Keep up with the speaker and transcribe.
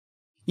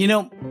You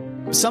know,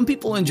 some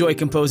people enjoy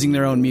composing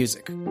their own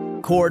music,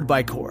 chord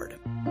by chord,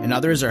 and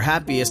others are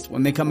happiest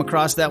when they come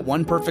across that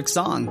one perfect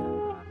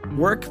song.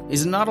 Work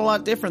is not a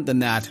lot different than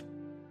that.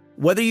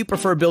 Whether you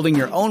prefer building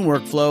your own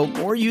workflow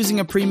or using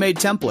a pre-made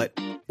template,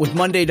 with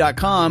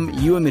Monday.com,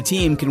 you and the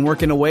team can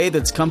work in a way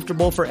that's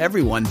comfortable for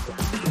everyone.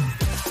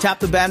 Tap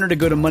the banner to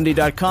go to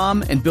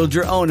Monday.com and build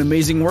your own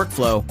amazing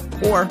workflow,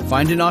 or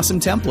find an awesome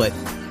template.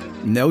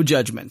 No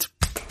judgment.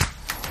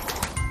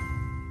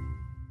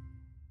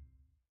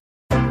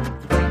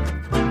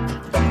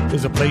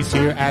 There's a place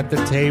here at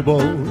the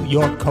table.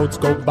 Your coats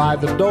go by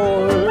the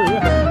door.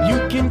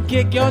 You can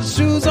kick your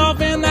shoes off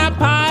in that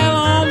pile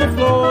on the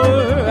floor.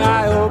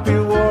 I hope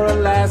you wore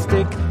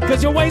elastic,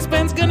 cause your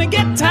waistband's gonna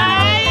get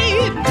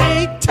tight.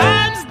 8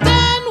 times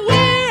done,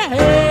 we're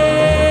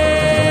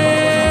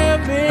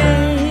having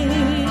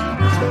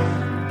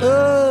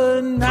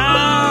a night.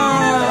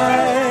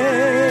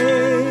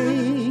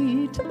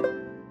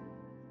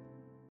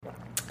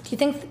 Do you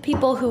think the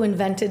people who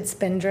invented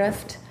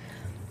Spindrift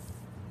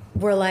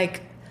were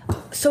like,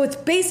 so it's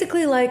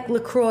basically like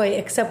LaCroix,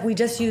 except we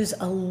just use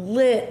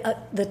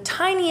the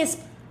tiniest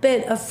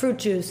bit of fruit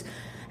juice,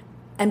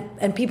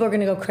 and people are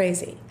going to go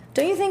crazy.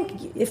 Don't you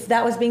think if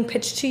that was being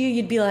pitched to you,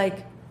 you'd be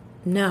like,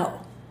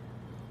 no?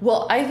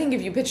 Well, I think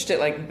if you pitched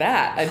it like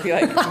that, I'd be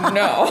like,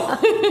 no.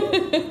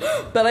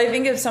 But I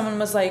think if someone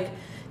was like,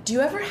 do you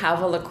ever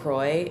have a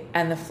LaCroix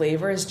and the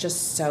flavor is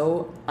just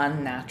so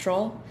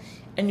unnatural?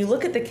 And you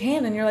look at the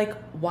can and you're like,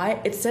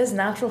 why? It says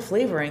natural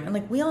flavoring. And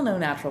like, we all know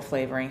natural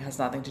flavoring has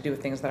nothing to do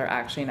with things that are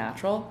actually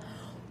natural.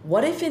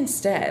 What if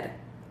instead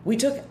we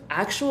took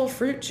actual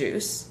fruit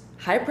juice,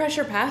 high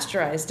pressure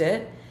pasteurized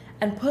it,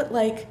 and put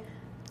like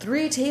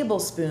 3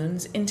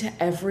 tablespoons into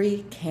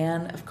every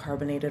can of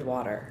carbonated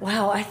water?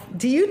 Wow.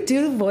 Do you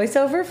do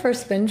voiceover for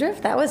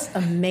Spindrift? That was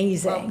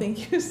amazing. Well,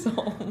 thank you so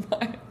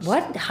much.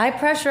 What? High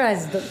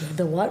pressurized?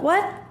 The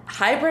what?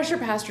 High pressure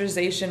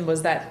pasteurization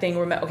was that thing.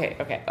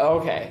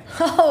 Okay.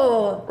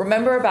 Oh.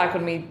 Remember back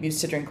when we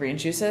used to drink green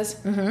juices?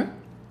 Mm-hmm.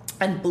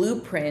 And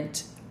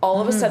Blueprint,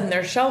 all of a sudden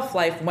their shelf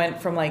life went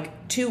from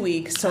like 2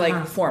 weeks to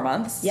like 4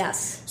 months.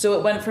 Yes. So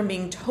it went from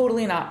being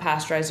totally not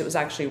pasteurized, it was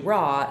actually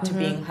raw, to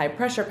being high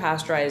pressure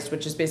pasteurized,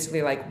 which is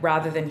basically like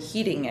rather than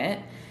heating it,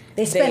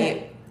 they spin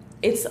it.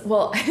 I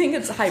think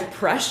it's high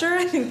pressure.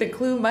 I think the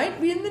clue might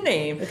be in the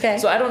name. Okay.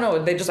 So I don't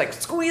know. They just like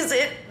squeeze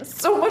it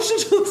so much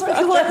into the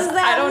stuff. What does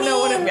that I don't know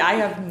what it mean? means. I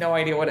have no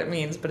idea what it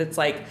means, but it's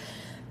like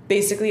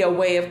basically a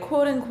way of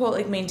quote unquote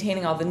like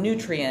maintaining all the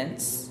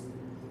nutrients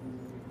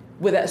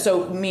with it.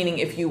 So meaning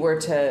if you were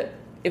to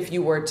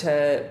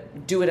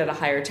do it at a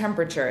higher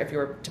temperature, if you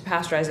were to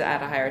pasteurize it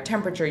at a higher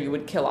temperature, you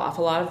would kill off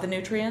a lot of the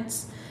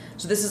nutrients.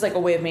 So this is like a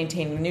way of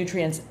maintaining the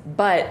nutrients,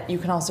 but you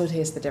can also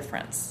taste the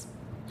difference.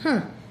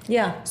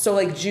 Yeah. So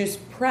like Juice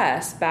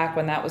Press, back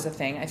when that was a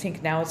thing, I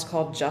think now it's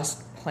called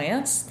Just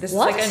Plants. This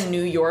What? is like a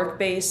New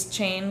York-based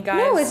chain, guys.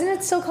 No, isn't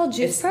it still called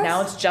Juice Press?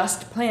 Now it's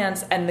Just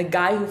Plants, and the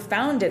guy who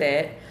founded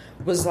it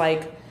was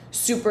like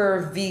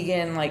super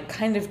vegan, like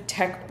kind of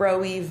tech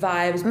bro-y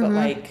vibes, but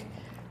like,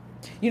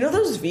 you know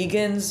those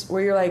vegans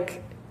where you're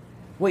like,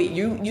 wait,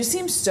 you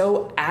seem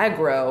so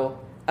aggro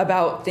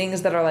about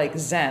things that are like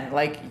Zen,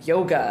 like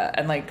yoga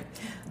and like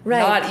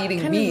not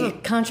eating kind meat. of a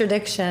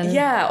contradiction.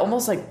 Yeah,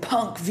 almost like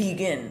punk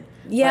vegan.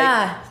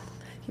 Yeah. Like,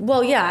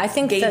 well, yeah, I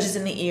think gauges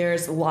in the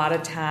ears, a lot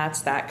of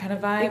tats, that kind of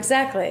vibe.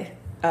 Exactly.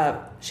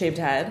 Shaved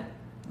head.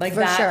 Like For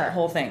that sure.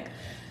 whole thing.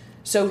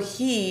 So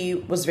he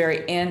was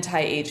very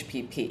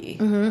anti-HPP.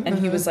 And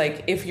he was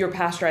like, if you're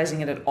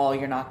pasteurizing it at all,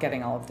 you're not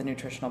getting all of the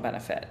nutritional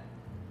benefit.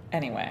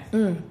 Anyway.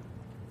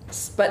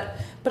 But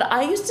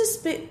I used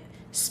to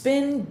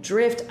spin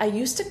drift. I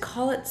used to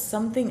call it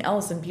something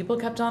else, and people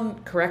kept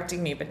on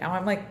correcting me. But now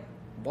I'm like,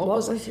 what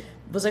was it?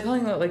 Was I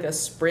calling it like a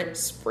sprint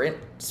Sprint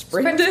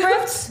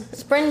drift?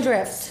 Spin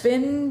drift.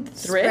 Spin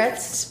thrift?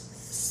 Spritz?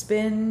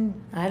 Spin.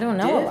 I don't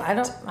know.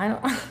 Dift? I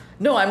don't.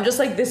 No, I'm just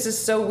like, this is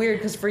so weird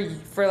because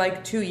for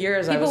like 2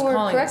 years I was People were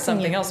calling it correcting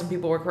something you. else and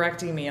people were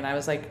correcting me, and I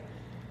was like,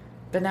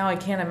 but now I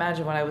can't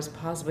imagine what I was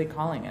possibly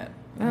calling it.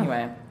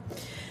 Anyway.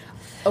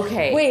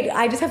 Okay. Wait,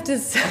 I just have to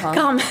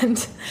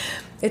comment.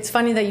 It's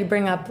funny that you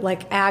bring up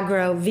like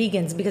agro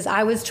vegans, because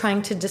I was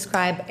trying to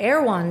describe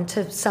Erewhon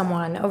to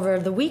someone over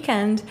the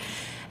weekend,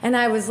 and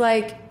I was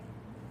like,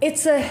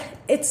 it's a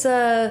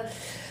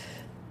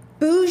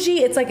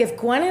bougie. It's like if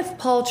Gwyneth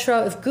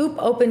Paltrow, if Goop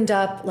opened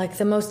up like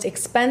the most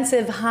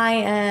expensive, high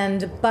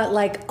end, but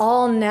like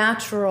all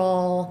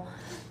natural.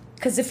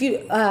 Because if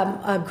you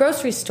a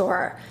grocery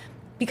store,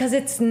 because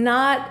it's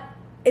not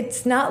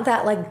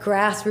that like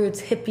grassroots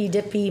hippy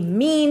dippy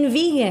mean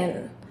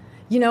vegan.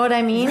 You know what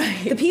I mean?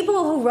 Right. The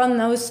people who run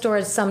those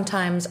stores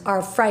sometimes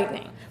are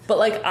frightening. But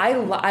like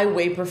I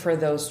way prefer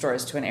those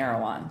stores to an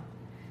Erewhon.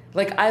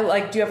 Like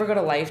do you ever go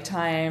to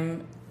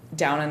Lifetime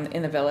down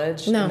in the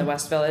village, No. in the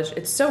West Village?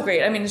 It's so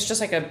great. I mean, it's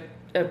just like a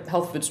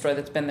health food store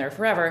that's been there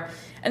forever.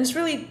 And it's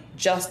really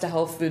just a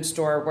health food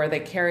store where they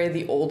carry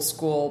the old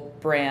school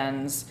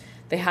brands.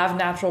 They have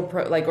natural,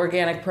 like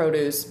organic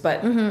produce,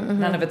 but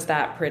none of it's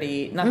that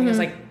pretty. Nothing is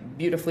like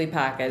beautifully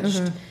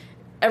packaged.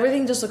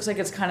 everything just looks like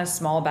it's kind of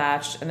small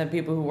batch, and then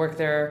people who work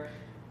there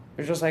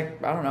are just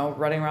like, I don't know,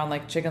 running around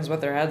like chickens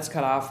with their heads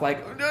cut off.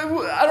 Like,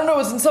 I don't know,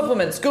 it's in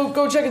supplements.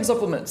 Go check in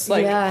supplements.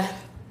 Like, yeah.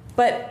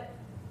 But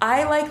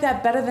I like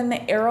that better than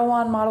the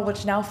Erewhon model,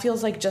 which now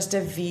feels like just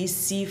a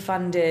VC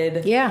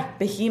funded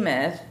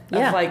behemoth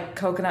of like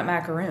coconut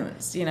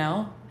macaroons, you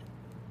know?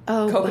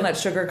 Oh, coconut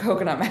sugar,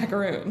 coconut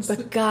macaroons.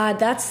 But God,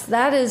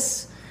 that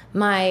is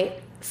my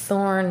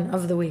thorn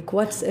of the week.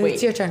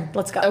 It's your turn.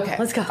 Let's go. Okay.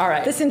 Let's go. All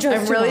right. This intro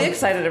I'm really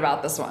excited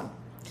about this one.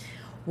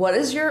 What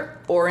is your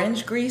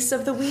orange grease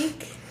of the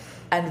week?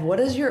 And what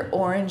is your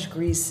orange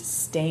grease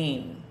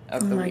stain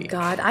of the week? Oh my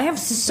God. I have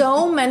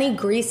so many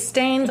grease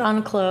stains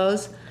on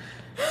clothes.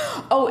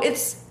 Oh,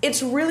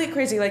 it's really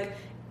crazy. Like,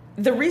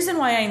 the reason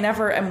why I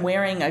never am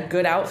wearing a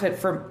good outfit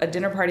for a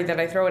dinner party that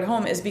I throw at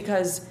home is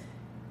because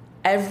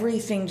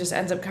everything just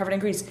ends up covered in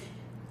grease.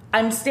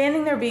 I'm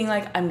standing there being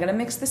like, I'm going to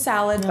mix the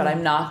salad, but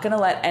I'm not going to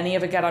let any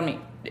of it get on me.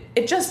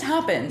 It just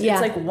happens. Yeah.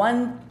 It's like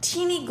one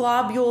teeny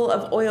globule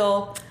of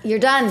oil. You're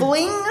done.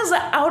 Flings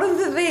out of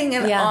the thing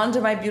and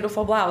onto my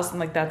beautiful blouse. And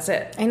like, that's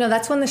it. I know.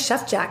 That's when the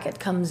chef jacket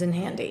comes in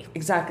handy.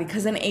 Exactly.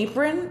 Because an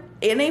apron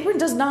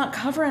does not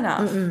cover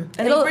enough.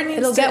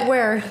 It'll get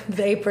where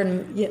the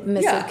apron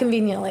misses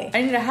conveniently.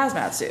 I need a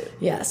hazmat suit.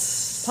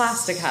 Yes.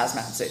 Plastic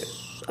hazmat suit.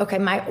 Okay,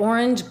 my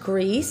orange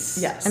grease.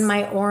 Yes. And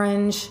my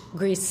orange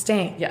grease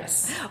stain.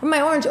 Yes. Or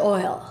my orange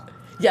oil.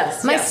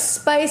 Yes. My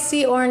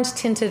spicy orange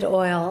tinted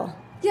oil.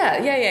 Yeah.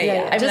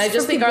 I mean, I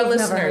just think our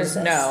listeners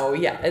know.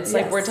 Yeah, it's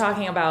like we're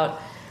talking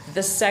about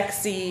the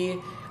sexy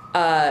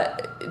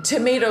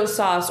tomato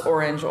sauce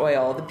orange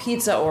oil, the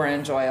pizza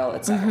orange oil,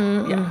 etc.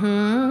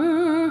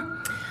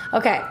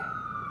 Okay.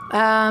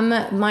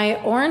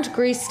 My orange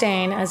grease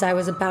stain, as I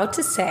was about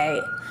to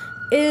say,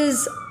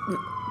 is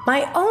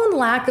my own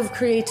lack of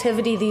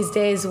creativity these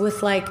days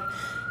with like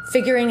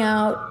figuring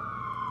out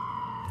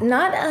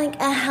not like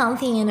a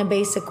healthy in a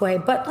basic way,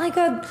 but like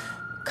a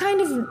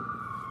kind of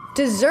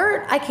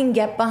dessert I can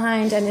get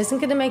behind and isn't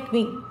going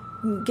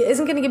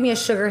to give me a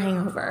sugar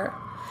hangover.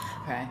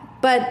 Okay.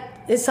 But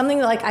it's something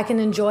that like I can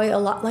enjoy a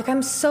lot. Like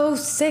I'm so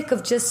sick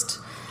of just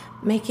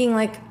making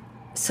like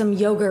some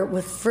yogurt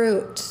with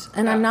fruit,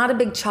 and I'm not a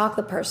big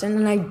chocolate person,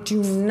 and I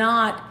do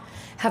not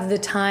have the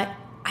time.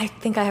 I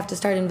think I have to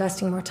start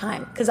investing more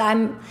time because I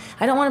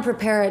don't want to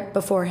prepare it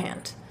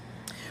beforehand.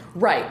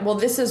 Right. Well,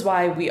 this is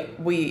why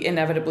we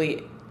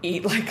inevitably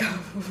eat like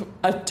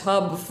a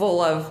tub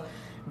full of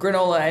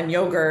granola and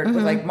yogurt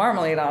with like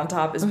marmalade on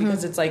top is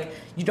because it's like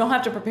you don't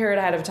have to prepare it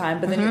ahead of time,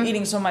 but then you're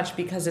eating so much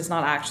because it's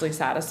not actually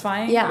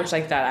satisfying. Yeah. Which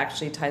like that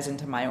actually ties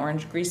into my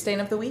orange grease stain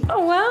of the week.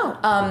 Oh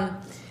wow.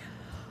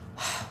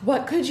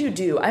 What could you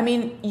do? I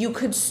mean, you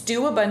could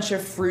stew a bunch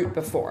of fruit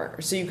before.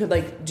 So you could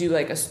like do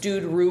like a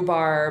stewed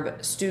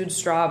rhubarb, stewed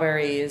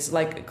strawberries,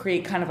 like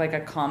create kind of like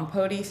a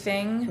compote-y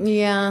thing.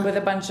 Yeah. With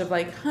a bunch of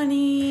like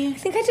honey. I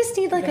think I just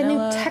need like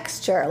vanilla. a new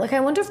texture. Like I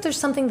wonder if there's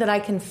something that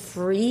I can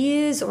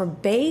freeze or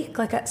bake.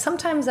 Like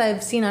sometimes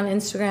I've seen on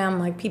Instagram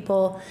like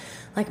people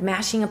like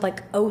mashing up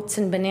like oats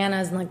and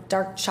bananas and like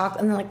dark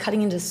chocolate and then like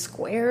cutting into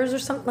squares or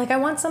something. Like I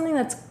want something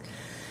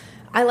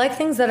I like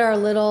things that are a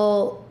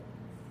little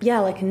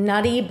like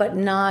nutty, but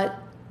not.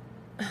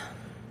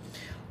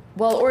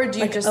 Well, or do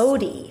you like just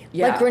oaty,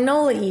 like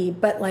granola-y,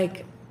 but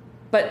like.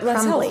 But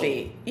less crumbly.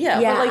 healthy.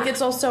 Yeah, but like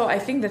it's also, I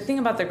think the thing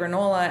about the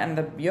granola and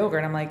the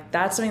yogurt, I'm like,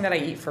 that's something that I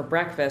eat for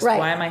breakfast. Right.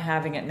 Why am I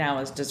having it now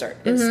as dessert?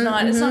 It's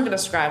not going to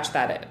scratch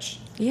that itch.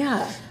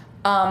 Yeah.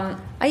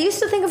 I used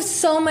to think of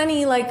so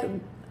many like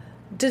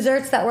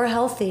desserts that were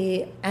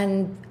healthy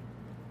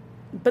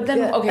But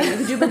then, okay, you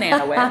can do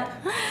banana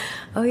whip.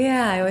 Oh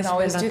yeah, I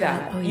always do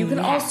that. Oh, you can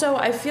also,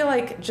 I feel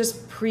like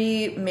just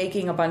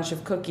pre-making a bunch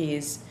of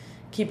cookies,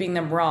 keeping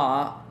them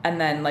raw, and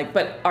then like,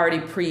 but already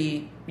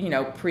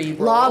pre-rolled.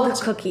 Log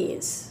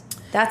cookies.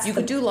 You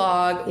could do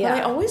log. Yeah. But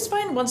I always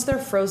find once they're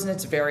frozen,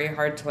 it's very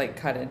hard to like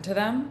cut into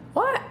them.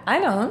 What? I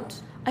don't.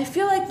 I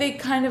feel like they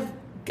kind of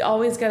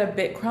always get a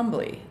bit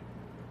crumbly.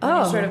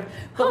 Oh.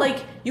 But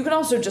like you can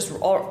also just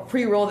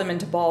pre-roll them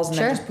into balls and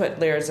Sure. then just put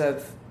layers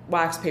of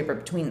wax paper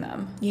between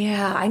them.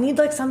 Yeah, I need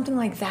like something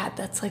like that.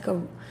 That's like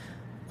a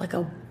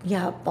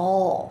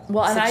ball.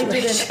 Well, and I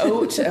did an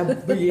oat. You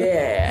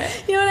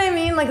know what I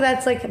mean? Like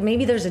that's like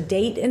maybe there's a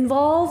date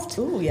involved.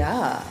 Ooh,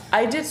 yeah.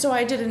 I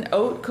did an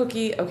oat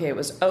cookie. Okay, it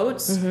was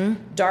oats,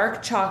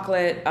 dark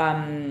chocolate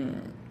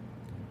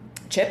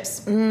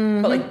chips,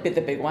 but like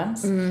the big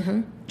ones.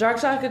 Dark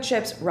chocolate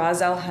chips,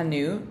 Ras El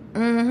Hanout,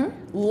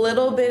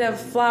 little bit of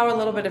flour, a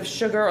little bit of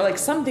sugar, or like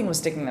something was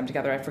sticking them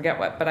together. I forget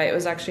what, but it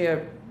was actually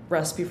a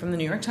recipe from the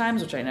New York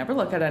Times, which I never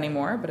look at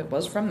anymore, but it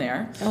was from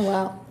there. Oh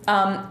wow.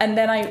 And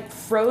then I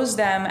froze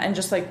them and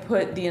just like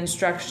put the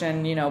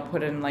instruction,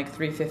 put in like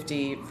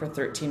 350 for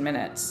 13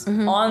 minutes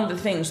on the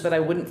thing so that I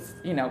wouldn't,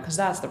 because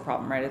that's the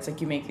problem, right? It's like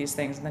you make these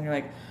things and then you're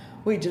like,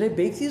 wait, did I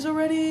bake these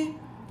already?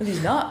 Are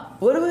these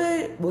not? What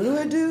do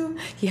I do?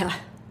 Yeah.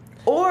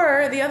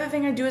 Or the other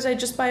thing I do is I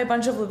just buy a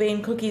bunch of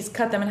Levain cookies,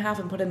 cut them in half,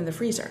 and put them in the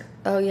freezer.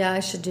 Oh yeah, I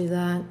should do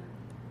that.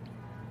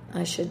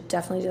 I should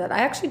definitely do that. I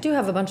actually do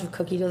have a bunch of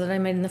cookie dough that I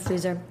made in the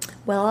freezer.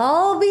 Well,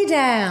 I'll be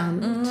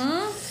damned.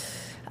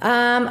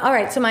 All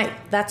right, so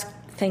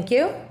thank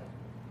you.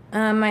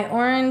 My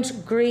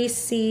orange,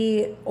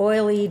 greasy,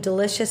 oily,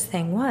 delicious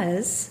thing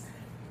was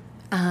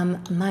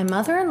my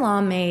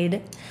mother-in-law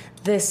made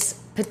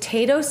this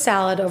potato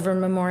salad over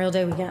Memorial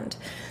Day weekend.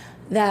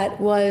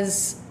 That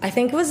was, I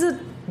think it was a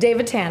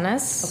David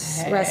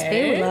Tanis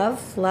recipe. We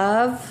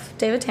love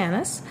David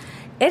Tanis.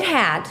 It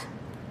had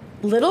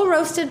little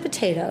roasted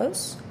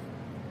potatoes,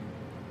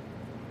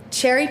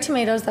 cherry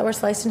tomatoes that were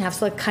sliced in half,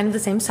 so like kind of the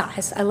same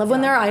size. I love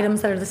when there are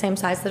items that are the same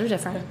size that are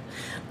different.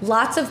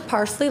 Lots of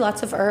parsley,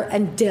 lots of herb,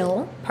 and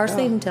dill.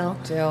 Parsley and dill.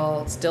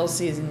 It's dill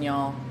season,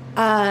 y'all.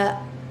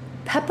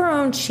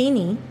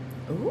 Pepperoncini.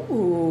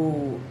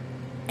 Ooh.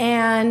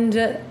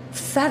 And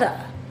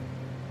feta.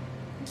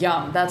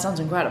 Yum. That sounds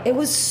incredible. It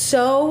was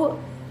so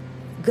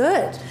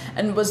good.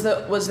 And was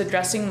the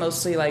dressing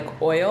mostly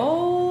like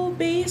oil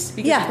based?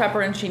 Because the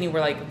pepperoncini were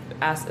like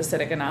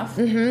acidic enough.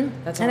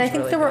 Mm-hmm. That sounds and I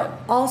think really there good. were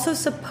also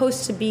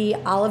supposed to be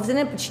olives in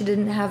it, but she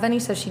didn't have any,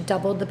 so she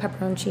doubled the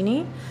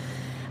pepperoncini.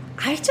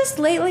 I just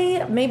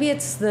lately, maybe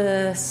it's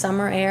the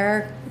summer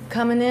air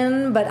coming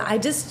in, but I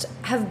just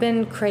have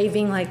been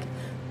craving like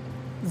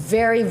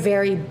very,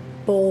 very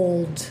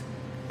bold,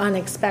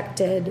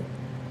 unexpected,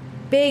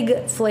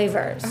 big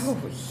flavors. Oh,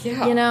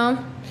 yeah. You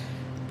know?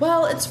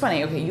 Well, it's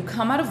funny. Okay, you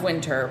come out of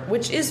winter,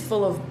 which is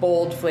full of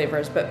bold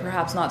flavors, but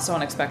perhaps not so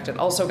unexpected.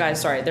 Also, guys,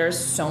 sorry, there's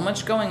so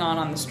much going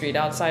on the street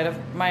outside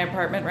of my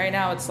apartment right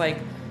now. It's like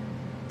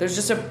there's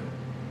just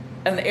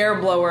an air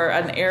blower,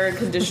 an air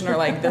conditioner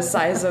like this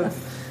size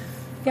of...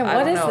 Yeah,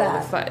 what is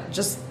that?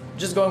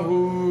 Just going,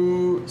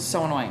 woo,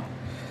 so annoying.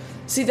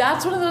 See,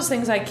 that's one of those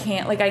things I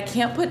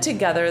can't put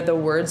together the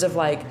words of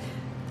like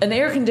an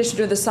air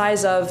conditioner the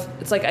size of,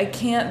 it's like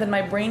then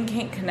my brain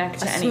can't connect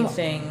to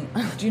anything.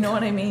 Do you know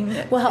what I mean?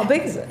 Well, how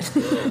big is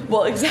it?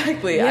 Well,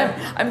 exactly.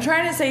 Yeah. I'm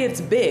trying to say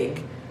it's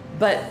big,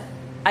 but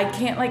I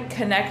can't like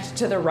connect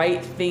to the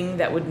right thing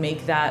that would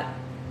make that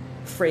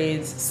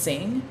phrase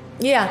sing.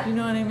 Yeah. You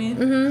know what I mean?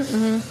 Mm-hmm,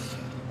 mm-hmm.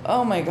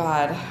 Oh my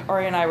God.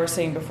 Ari and I were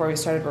saying before we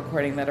started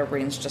recording that our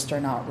brains just are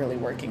not really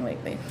working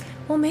lately.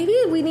 Well, maybe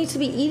we need to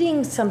be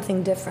eating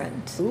something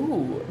different.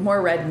 Ooh,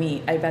 more red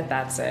meat. I bet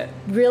that's it.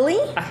 Really?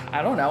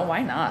 I don't know.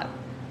 Why not?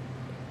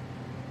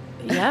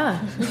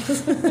 Yeah.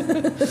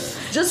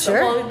 Just sure.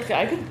 Well,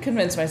 I could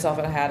convince myself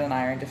that I had an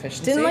iron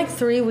deficiency. Didn't like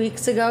 3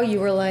 weeks ago you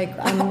were like,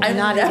 I'm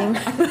not eating.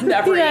 I'm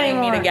never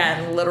eating meat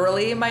again.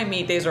 Literally, my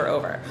meat days are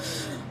over.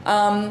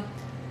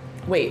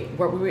 Wait,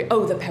 what were we?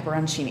 Oh, the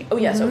pepperoncini. Oh,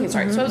 yes. Okay,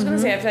 sorry. So I was going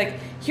to say, I feel like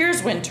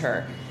here's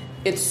winter.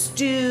 It's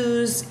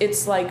stews.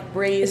 It's like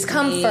braised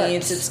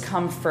meats. It's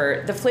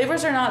comfort. The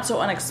flavors are not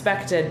so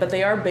unexpected, but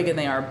they are big and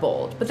they are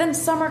bold. But then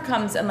summer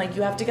comes and like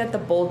you have to get the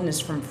boldness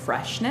from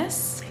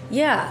freshness.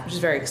 Yeah. Which is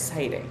very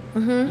exciting.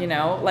 Mm-hmm. You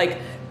know, like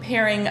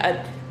pairing,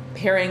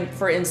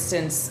 for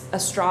instance, a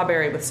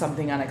strawberry with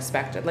something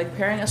unexpected, like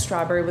pairing a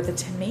strawberry with a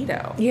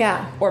tomato.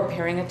 Yeah. Or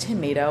pairing a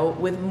tomato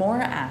with more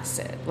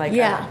acid, like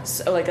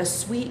like a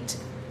sweet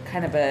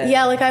kind of a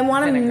like I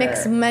want to vinegar.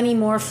 mix many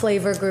more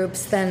flavor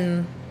groups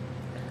than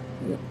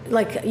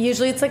like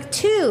usually it's like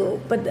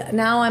 2, but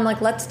now I'm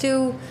like let's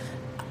do.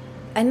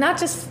 And not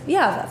just,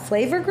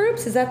 flavor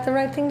groups, is that the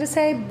right thing to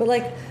say? But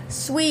like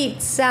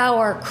sweet,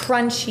 sour,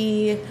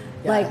 crunchy,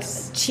 like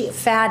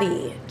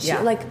fatty,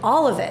 like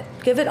all of it.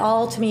 Give it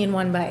all to me in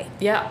one bite.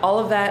 Yeah, all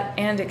of that.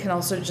 And it can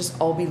also just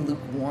all be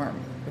lukewarm,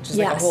 which is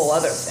like a whole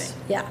other thing.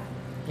 Yeah,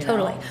 you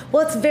totally. know?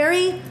 Well, it's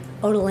very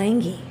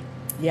ottolenghi.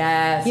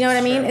 Yes. You know what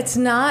I mean? It's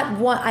not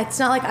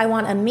like I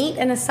want a meat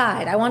and a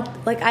side.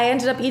 I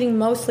ended up eating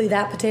mostly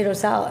that potato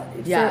salad.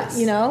 Yes.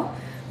 You know?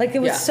 Like,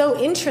 it was so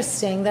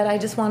interesting that I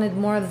just wanted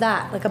more of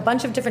that. Like, a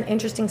bunch of different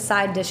interesting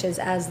side dishes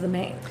as the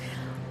main.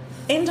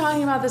 In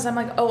talking about this, I'm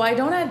like, I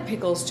don't add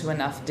pickles to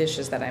enough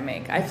dishes that I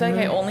make. I feel like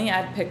I only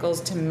add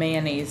pickles to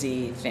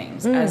mayonnaise-y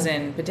things, as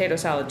in potato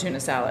salad, tuna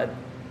salad.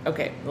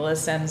 Okay, the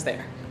list ends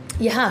there.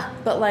 Yeah.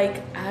 But,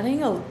 like,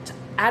 adding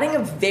a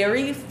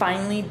very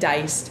finely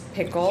diced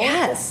pickle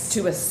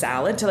to a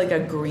salad, to, like, a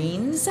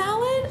green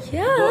salad?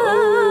 Yeah.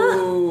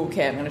 Whoa.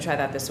 Okay, I'm going to try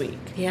that this week.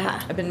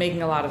 Yeah. I've been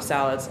making a lot of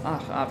salads.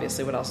 Oh,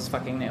 obviously, what else is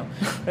fucking new?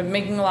 But I've been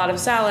making a lot of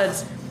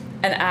salads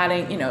and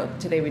adding,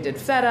 today we did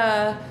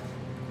feta,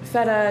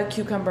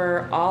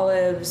 cucumber,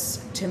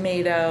 olives,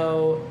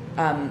 tomato,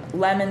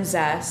 lemon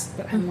zest.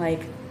 But I'm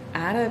like,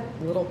 add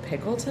a little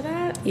pickle to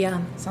that?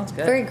 Yeah. Sounds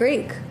good. Very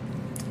Greek.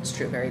 It's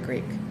true, very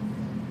Greek.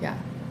 Yeah.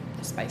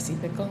 A spicy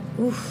pickle.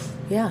 Oof.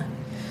 Yeah.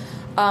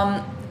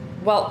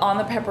 Well, on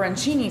the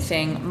pepperoncini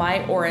thing,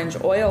 my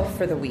orange oil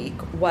for the week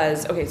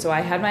was, so I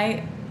had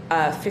my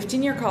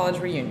 15-year college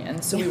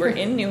reunion. So we were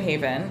in New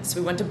Haven. So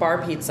we went to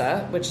Bar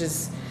Pizza, which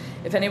is,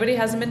 if anybody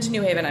hasn't been to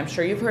New Haven, I'm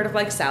sure you've heard of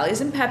like Sally's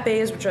and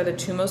Pepe's, which are the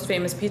 2 most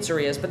famous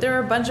pizzerias. But there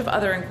are a bunch of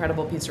other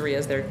incredible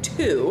pizzerias there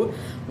too,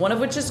 one of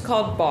which is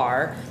called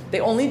Bar. They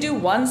only do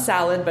one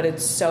salad, but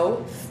it's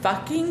so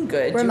fucking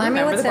good. Remind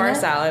do you remember me what's the Bar in it?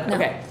 salad? No.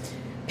 Okay.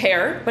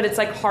 Pear, but it's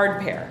like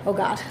hard pear. Oh,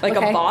 God. Like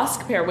Okay. a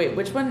Bosque pear. Wait,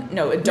 which one?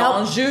 No, a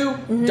D'Anjou.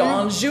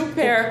 D'Anjou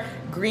pear.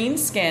 green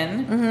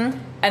skin,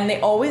 and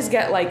they always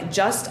get like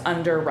just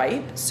under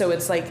ripe. So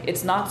it's like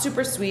it's not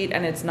super sweet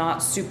and it's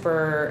not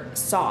super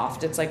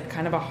soft. It's like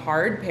kind of a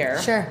hard pear.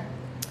 Sure.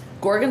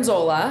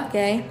 Gorgonzola.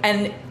 Okay.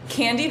 And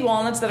candied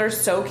walnuts that are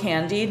so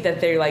candied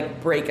that they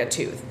like break a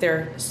tooth.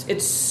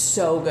 It's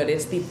so good.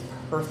 It's the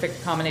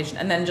perfect combination.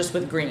 And then just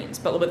with greens,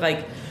 but with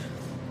like,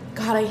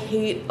 God, I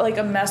hate like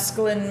a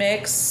mescaline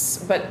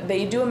mix, but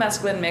they do a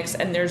mescaline mix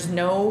and there's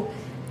no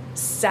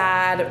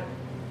sad,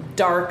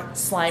 dark,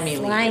 slimy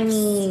leaves.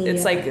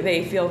 It's like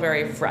they feel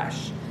very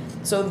fresh.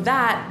 So we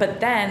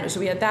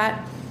had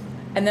that.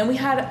 And then we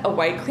had a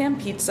white clam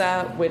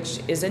pizza, which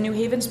is a New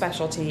Haven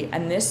specialty.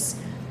 And this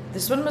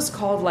one was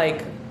called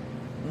like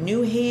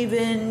New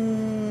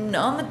Haven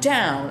on the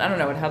Town. I don't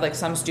know. It had like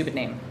some stupid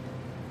name.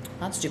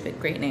 Not stupid,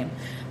 great name.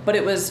 But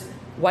it was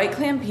white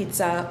clam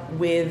pizza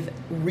with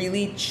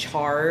really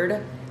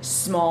charred,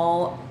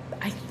 small,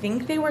 I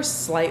think they were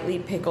slightly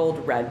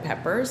pickled red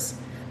peppers.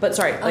 But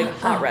sorry, like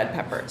hot red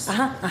peppers.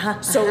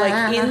 So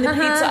like in the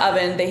pizza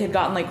oven, they had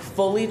gotten like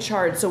fully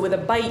charred. So with a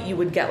bite, you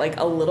would get like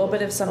a little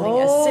bit of something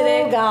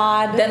acidic. Oh,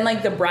 God. Then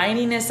like the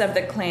brininess of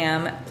the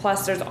clam.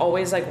 Plus there's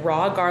always like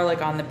raw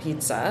garlic on the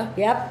pizza.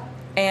 Yep.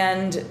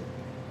 And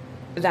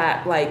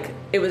that like,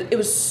 it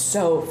was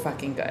so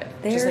fucking good.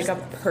 Just like a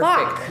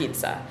perfect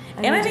pizza.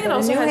 And I think it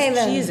also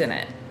has cheese in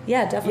it.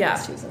 Yeah, definitely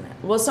has cheese in it.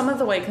 Well, some of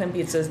the white clam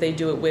pizzas, they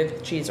do it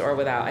with cheese or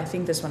without. I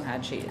think this one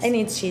had cheese. It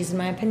needs cheese, in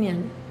my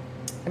opinion.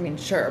 I mean,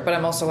 sure, but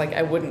I'm also like,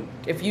 I wouldn't,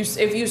 if you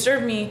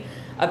serve me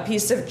a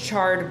piece of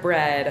charred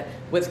bread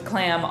with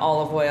clam,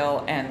 olive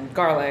oil, and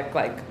garlic,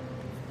 like,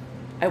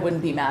 I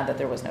wouldn't be mad that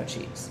there was no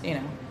cheese, you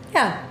know?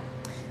 Yeah.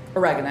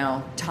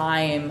 Oregano,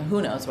 thyme,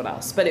 who knows what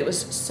else, but it was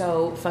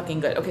so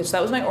fucking good. Okay, so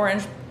that was my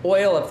orange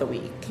oil of the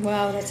week.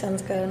 Wow, that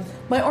sounds good.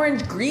 My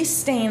orange grease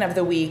stain of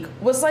the week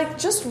was like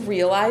just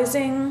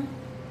realizing,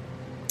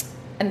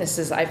 and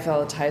I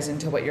feel it ties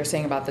into what you're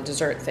saying about the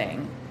dessert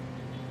thing,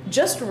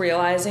 just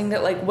realizing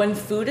that like when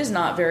food is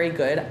not very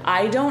good,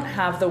 I don't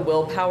have the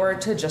willpower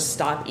to just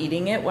stop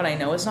eating it when I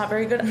know it's not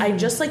very good. I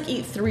just like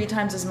eat 3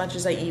 times as much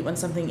as I eat when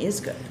something is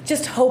good.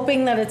 Just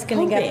hoping that it's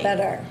going to get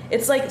better.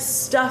 It's like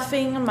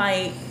stuffing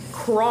my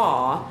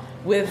craw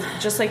with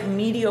just like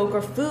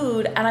mediocre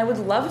food, and I would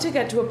love to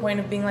get to a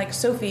point of being like,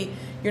 Sophie,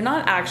 you're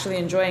not actually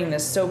enjoying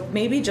this, so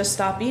maybe just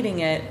stop eating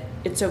it.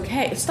 It's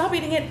okay. Stop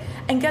eating it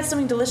and get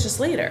something delicious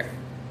later.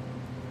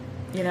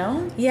 You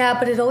know? Yeah,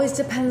 but it always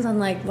depends on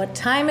like what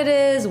time it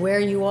is, where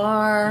you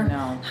are,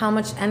 how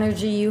much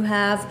energy you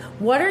have.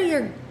 What are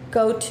your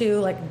go-to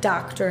like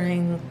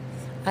doctoring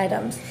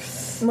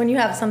items when you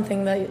have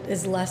something that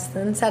is less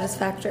than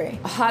satisfactory?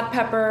 Hot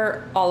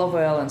pepper, olive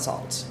oil, and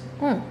salt.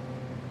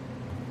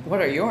 What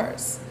are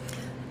yours?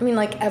 I mean,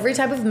 like every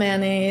type of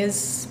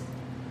mayonnaise.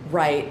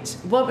 Right.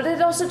 Well, but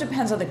it also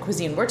depends on the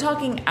cuisine. We're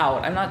talking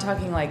out. I'm not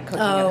talking like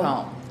cooking at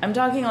home. I'm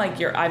talking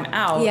like I'm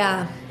out.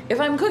 Yeah. If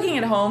I'm cooking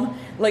at home,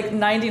 like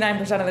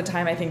 99% of the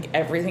time, I think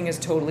everything is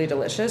totally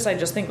delicious. I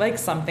just think like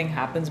something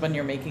happens when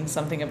you're making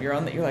something of your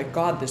own that you're like,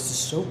 God, this is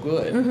so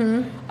good.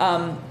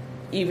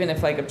 Even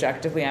if like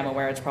objectively I'm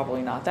aware it's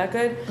probably not that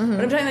good.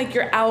 But I'm talking like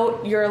you're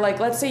out, you're like,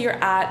 let's say you're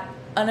at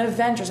an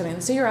event or something.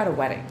 Let's say you're at a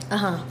wedding.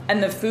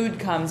 And the food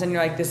comes and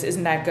you're like, this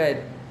isn't that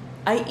good.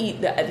 I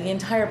eat the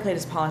entire plate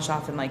is polished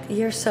off and like...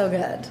 You're so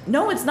good.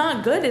 No, it's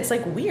not good. It's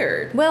like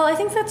weird. Well, I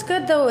think that's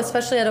good though,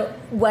 especially at a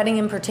wedding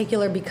in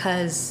particular,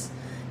 because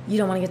you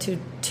don't want to get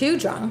too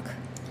drunk.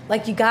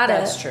 Like you gotta...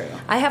 That's true.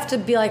 I have to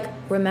be like,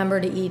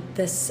 remember to eat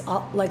this,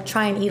 like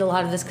try and eat a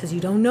lot of this because you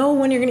don't know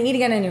when you're going to eat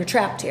again and you're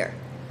trapped here.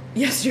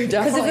 Yes, you're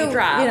definitely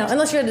trapped. You know,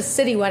 unless you're at a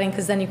city wedding,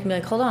 because then you can be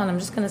like, hold on, I'm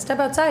just going to step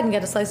outside and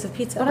get a slice of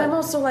pizza. But I'm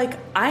also like,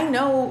 I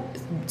know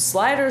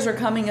sliders are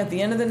coming at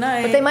the end of the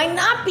night. But they might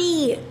not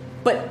be.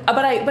 But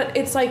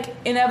it's like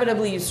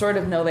inevitably you sort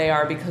of know they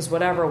are because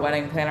whatever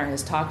wedding planner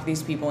has talked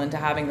these people into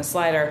having the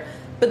slider.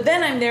 But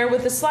then I'm there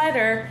with the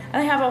slider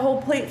and I have a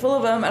whole plate full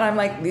of them and I'm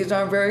like, these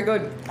aren't very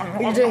good.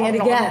 You're doing it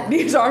again.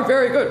 These aren't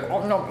very good.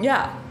 Oh, no.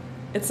 Yeah.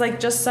 It's like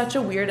just such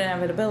a weird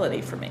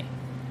inevitability for me.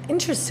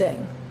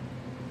 Interesting.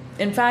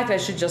 In fact, I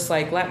should just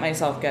like let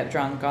myself get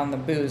drunk on the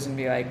booze and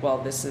be like, well,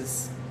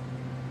 this'll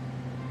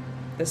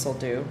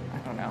do. I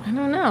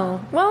don't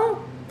know.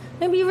 Well,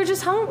 maybe you were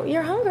just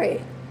you're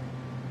hungry.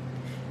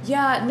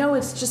 Yeah, no,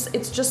 it's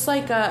just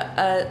like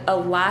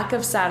a lack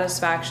of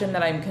satisfaction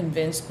that I'm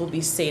convinced will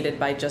be sated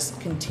by just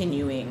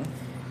continuing.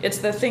 It's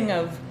the thing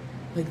of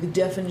like the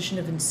definition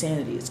of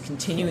insanity is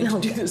continuing to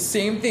do the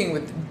same thing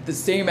with the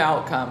same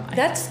outcome.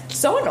 That's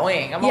so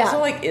annoying. I'm also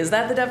like, is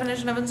that the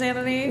definition of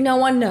insanity? No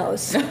one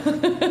knows.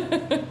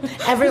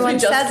 Everyone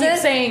just says keep it.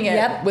 saying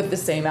it with the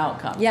same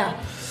outcome. Yeah.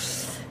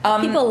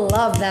 People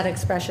love that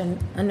expression,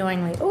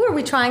 annoyingly. Oh, are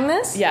we trying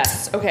this?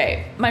 Yes.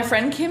 Okay. My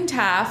friend Kim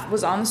Taff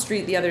was on the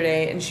street the other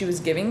day, and she was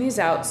giving these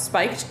out.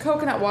 Spiked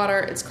coconut water.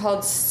 It's called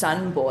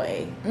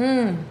Sunboy.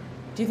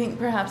 Do you think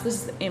perhaps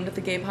this is aimed at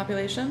the gay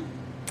population?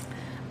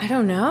 I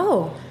don't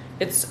know.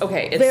 It's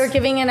okay. They were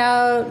giving it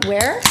out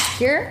where?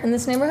 Here in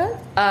this neighborhood?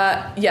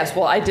 Yes.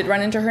 Well, I did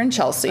run into her in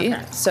Chelsea,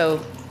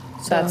 so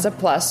that's a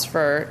plus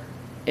for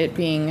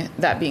being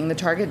the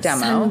target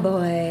demo.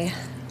 Sunboy.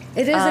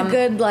 It is a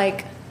good,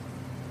 like,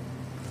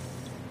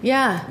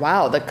 yeah.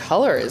 Wow, the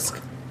color is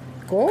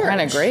Gorge.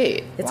 kind of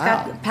great. It's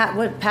Wow. got,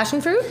 what,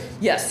 passion fruit?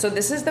 Yes, so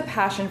this is the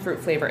passion fruit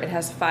flavor. It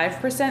has 5%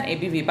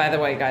 ABV. By the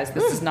way, guys,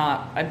 this is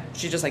not,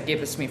 she just like gave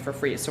this to me for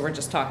free, so we're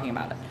just talking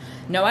about it.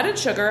 No added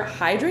sugar,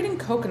 hydrating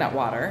coconut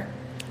water.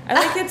 I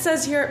like it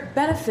says here,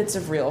 benefits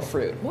of real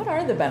fruit. What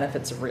are the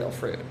benefits of real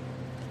fruit?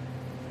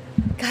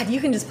 God, you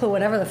can just put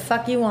whatever the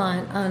fuck you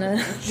want on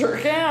a... Sure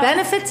can.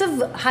 Benefits of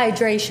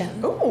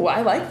hydration. Ooh,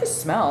 I like the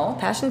smell.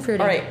 Passion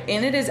fruity. All right,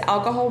 in it is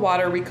alcohol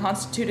water,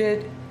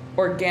 reconstituted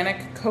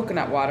organic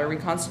coconut water,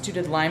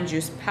 reconstituted lime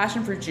juice,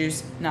 passion fruit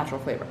juice, natural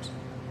flavors.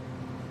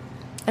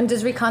 And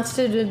does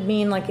reconstituted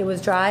mean like it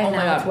was dry and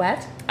now it's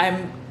wet? I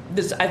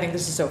think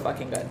this is so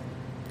fucking good.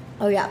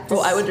 Oh, yeah. Oh,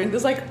 I would drink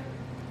this like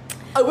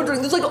all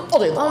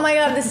day long. Oh, my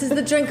God. This is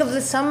the drink of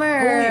the summer.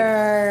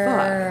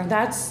 Holy fuck.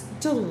 That's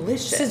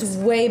delicious. This is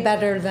way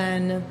better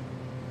than...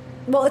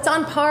 Well, it's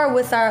on par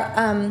with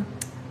our...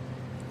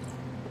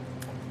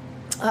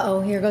 Uh-oh,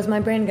 here goes my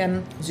brain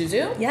again.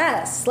 Zuzu?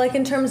 Yes. Like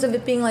in terms of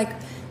it being like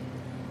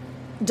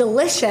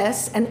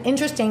delicious and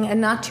interesting and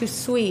not too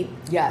sweet.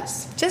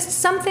 Yes. Just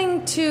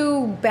something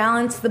to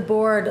balance the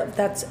board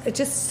that's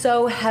just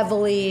so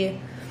heavily...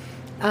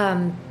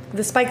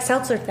 the spiked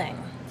seltzer thing.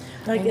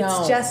 Like,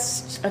 it's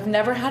just... I've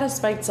never had a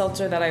spiked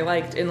seltzer that I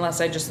liked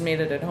unless I just made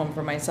it at home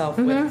for myself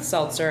with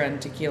seltzer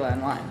and tequila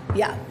and lime.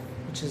 Yeah.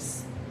 Which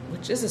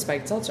is a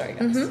spiked seltzer, I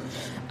guess.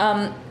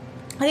 I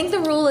think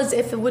the rule is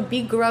if it would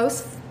be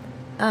gross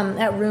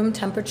at room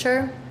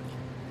temperature.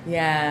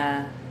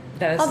 Yeah.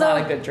 That is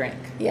not a good drink.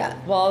 Yeah.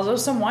 Well, although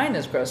some wine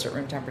is gross at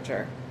room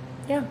temperature.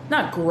 Yeah.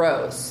 Not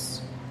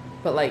gross,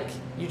 but like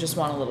you just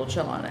want a little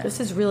chill on it. This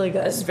is really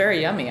good. This is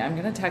very yummy. I'm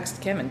going to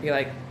text Kim and be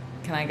like,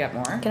 can I get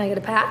more? Can I get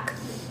a pack?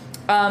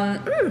 I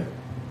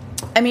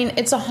mean,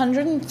 it's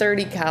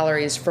 130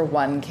 calories for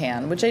one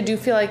can, which I do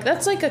feel like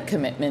that's like a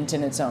commitment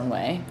in its own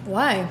way.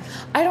 Why?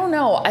 I don't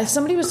know.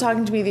 Somebody was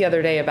talking to me the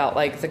other day about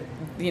like the,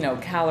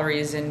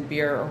 calories in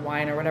beer or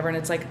wine or whatever. And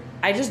it's like,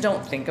 I just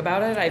don't think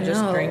about it. I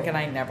just drink and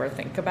I never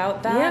think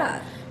about that.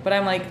 Yeah. But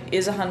I'm like,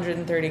 is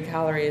 130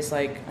 calories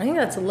like... I think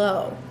that's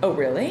low. Oh,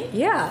 really?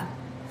 Yeah.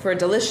 For a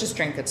delicious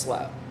drink, it's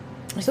low.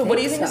 I So what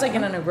do you think think is so. like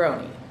in a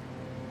Negroni?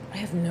 I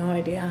have no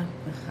idea.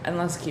 And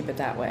let's keep it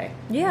that way.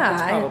 Yeah.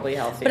 It's probably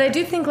healthy. But I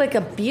do think like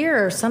a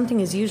beer or something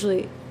is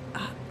usually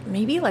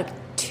maybe like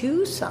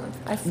 2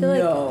 something. I feel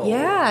like...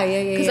 Yeah.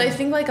 Because I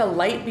think like a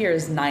light beer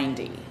is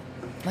 90.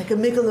 Like a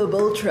Michelob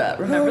Ultra.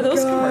 Remember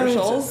those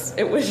commercials?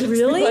 It was just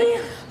Really?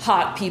 like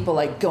hot people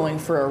like going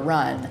for a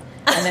run.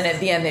 And then at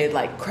the end they'd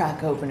like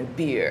crack open a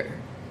beer.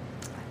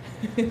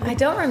 I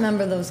don't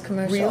remember those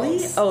commercials.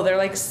 Really? Oh, they're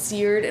like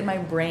seared in my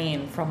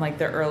brain from like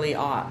the early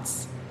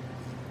aughts.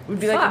 It would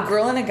be like a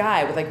girl and a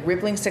guy with like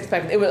rippling six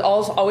pack. It was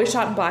always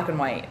shot in black and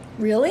white.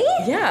 Really?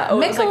 Yeah.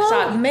 Oh, it was like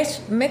shot.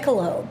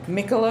 Michelob.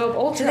 Michelob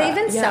Ultra. Do they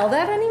even sell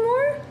that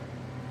anymore?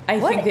 I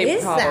What think they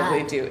is probably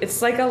that? do.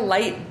 It's like a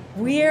light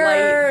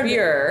Weird.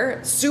 beer,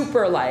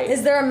 super light.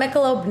 Is there a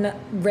Michelob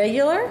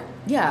regular?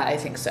 Yeah, I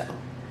think so.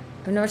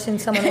 I've never seen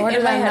someone order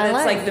in my that in my head,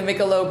 it's life. like the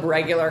Michelob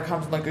regular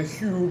comes from like a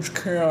huge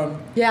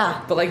can.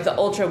 Yeah. But like the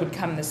Ultra would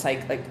come in this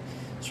like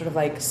sort of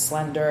like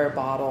slender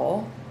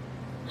bottle.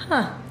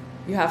 Huh.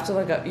 You have to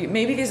look up.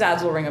 Maybe these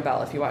ads will ring a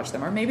bell if you watch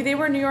them, or maybe they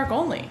were New York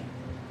only.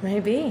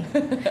 Maybe.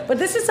 But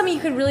this is something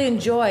you could really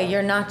enjoy.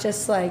 You're not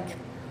just like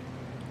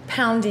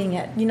pounding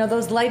it. You know,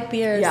 those light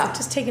beers Yeah. have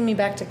just taken me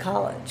back to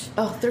college.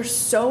 Oh, they're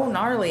so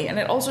gnarly, and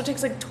it also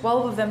takes like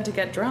 12 of them to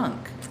get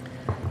drunk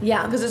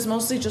Yeah. because it's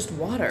mostly just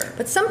water.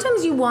 But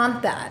sometimes you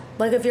want that.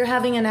 Like if you're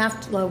having an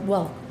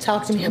well,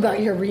 talk to me about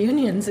your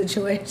reunion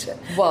situation.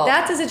 Well-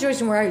 that's a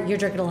situation where you're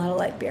drinking a lot of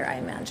light beer, I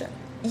imagine.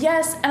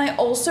 Yes, and I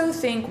also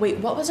think, wait,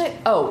 what was I?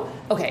 Oh,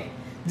 okay.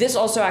 This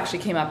also actually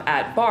came up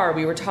at bar.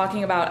 We were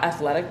talking about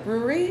Athletic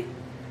Brewery,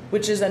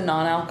 which is a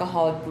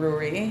non-alcoholic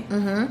brewery,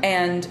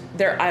 and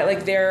their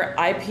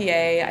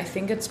IPA, I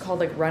think it's called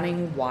like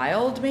Running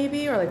Wild,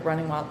 maybe, or like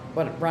Run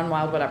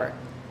Wild, whatever.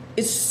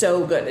 Is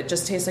so good. It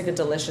just tastes like a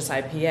delicious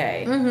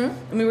IPA.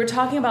 And we were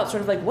talking about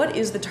sort of like what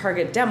is the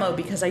target demo,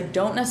 because I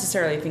don't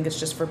necessarily think it's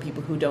just for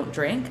people who don't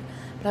drink.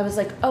 But I was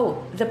like,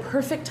 oh, the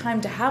perfect time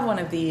to have one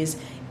of these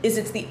is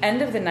it's the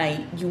end of the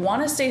night. You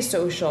want to stay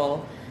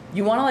social.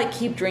 You want to like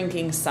keep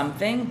drinking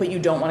something, but you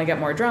don't want to get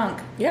more drunk.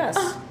 Yes.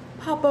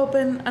 Pop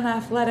open an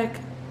athletic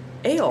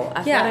ale,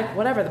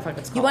 whatever the fuck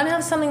it's called. You want to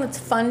have something that's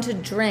fun to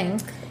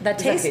drink, that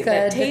tastes good,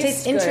 that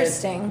tastes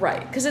interesting.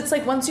 Right, because it's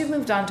like once you've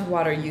moved on to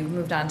water, you've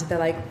moved on to the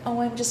like,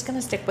 oh, I'm just going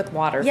to stick with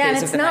water Yeah, phase and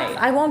of it's the not, night.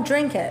 I won't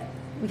drink it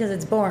because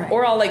it's boring.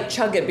 Or I'll like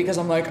chug it because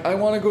I'm like, I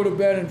want to go to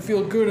bed and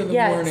feel good in the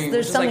morning.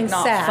 There's which something is like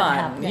not sad fun.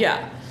 happening.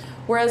 Yeah.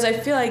 Whereas I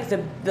feel like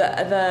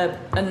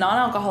a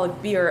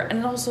non-alcoholic beer,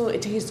 and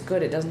it tastes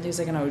good. It doesn't taste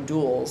like an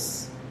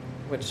O'Doul's,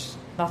 which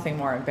nothing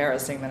more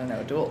embarrassing than an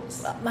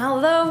O'Doul's.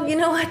 Although, you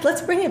know what?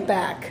 Let's bring it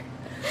back.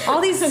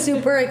 All these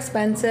super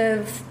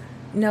expensive,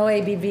 no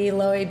ABV,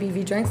 low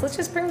ABV drinks, let's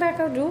just bring back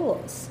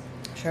O'Doul's.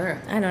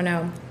 Sure. I don't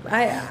know.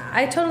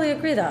 I totally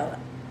agree, though.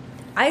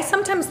 I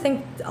sometimes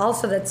think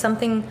also that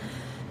something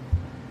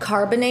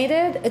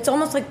carbonated, it's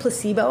almost like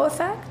placebo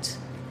effect.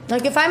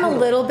 Like if I'm a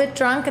little bit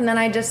drunk and then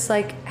I just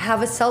like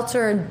have a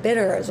seltzer and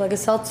bitters, like a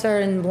seltzer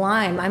and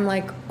lime, I'm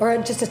like, or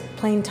just a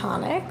plain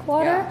tonic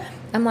water,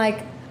 I'm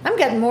like, I'm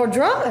getting more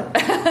drunk.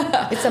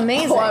 It's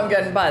amazing. Oh, I'm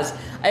getting buzzed.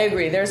 I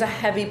agree. There's a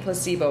heavy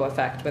placebo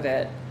effect with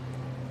it.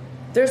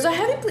 There's a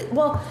heavy,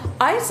 well,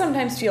 I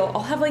sometimes feel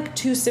I'll have like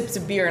 2 sips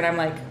of beer and I'm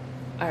like,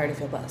 I already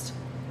feel buzzed.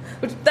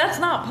 Which that's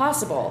not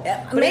possible.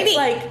 But Maybe. it's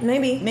like,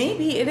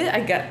 Maybe it is.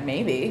 I get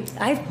maybe.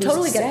 I Who's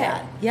totally to get say?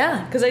 that.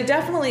 Yeah. Because I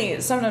definitely,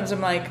 sometimes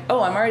I'm like,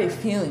 oh, I'm already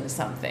feeling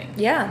something.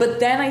 Yeah. But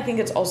then I think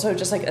it's also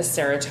just like a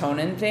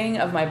serotonin thing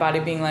of my body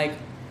being like,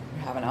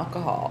 you're having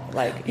alcohol.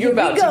 Like, you're Here we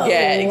about to go.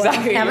 get,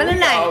 exactly. Having here a we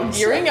go, night.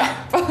 gearing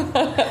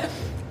up.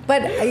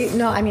 But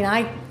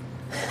I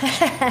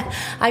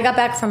I got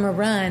back from a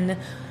run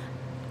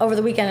over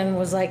the weekend and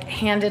was like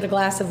handed a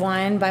glass of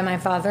wine by my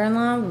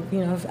father-in-law.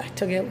 You know, I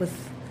took it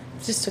with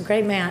just a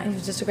great man. He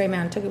was just a great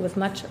man. Took it with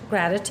much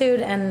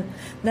gratitude, and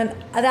then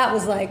that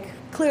was like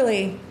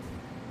clearly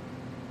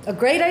a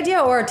great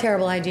idea or a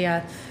terrible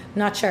idea.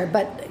 Not sure,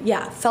 but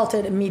yeah, felt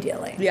it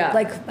immediately. Yeah,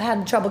 like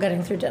had trouble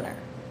getting through dinner.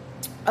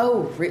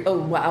 Oh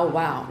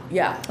wow,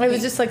 yeah. I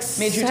was just like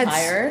made you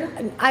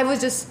tired. I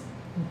was just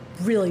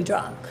really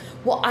drunk.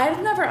 Well,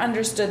 I've never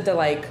understood the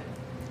like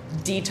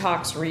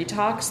detox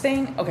retox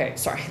thing. Okay,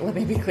 sorry, let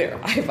me be clear.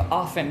 I've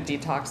often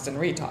detoxed and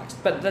retoxed,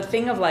 but the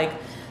thing of like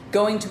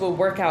going to a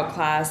workout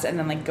class and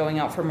then like going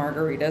out for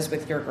margaritas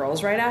with your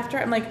girls right after,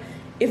 I'm like,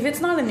 if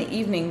it's not in the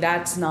evening,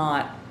 that's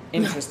not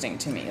interesting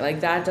to me. Like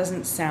that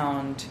doesn't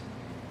sound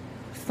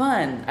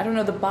fun. I don't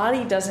know. The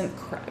body doesn't.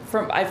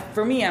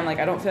 For me, I'm like,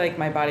 I don't feel like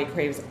my body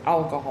craves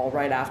alcohol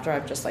right after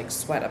I've just like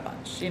sweat a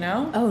bunch. You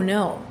know? Oh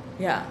no.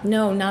 Yeah.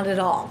 No, not at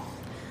all.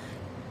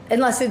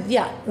 Unless it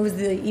was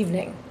the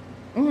evening.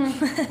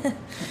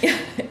 Yeah,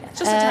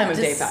 just a time of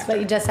day factor. What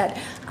you just said.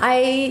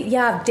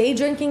 Day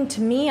drinking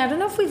to me, I don't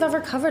know if we've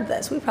ever covered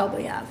this. We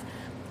probably have.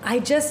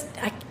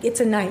 It's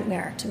a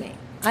nightmare to me.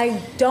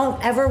 I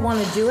don't ever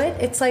want to do it.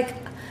 It's like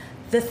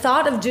the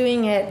thought of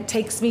doing it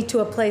takes me to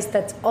a place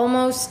that's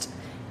almost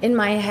in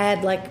my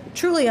head, like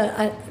truly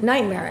a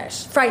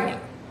nightmarish, frightening.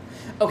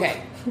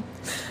 Okay.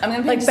 I'm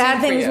gonna like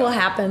bad things will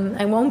happen.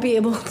 I won't be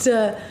able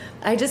to.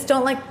 I just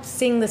don't like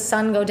seeing the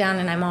sun go down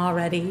and I'm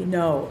already...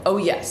 No. Oh,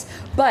 yes.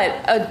 But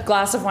a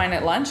glass of wine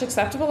at lunch,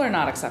 acceptable or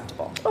not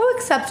acceptable? Oh,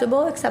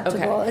 acceptable.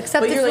 Okay.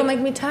 Except this will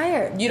make me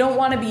tired. You don't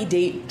want to be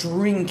date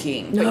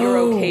drinking, but you're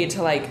okay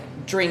to, like,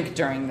 drink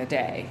during the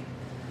day.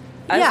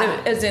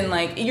 As in,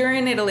 like, you're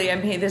in Italy.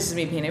 This is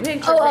me painting a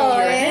picture for you.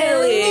 You're in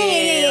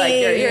Italy.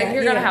 Like,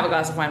 you're going to have a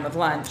glass of wine with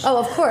lunch. Oh,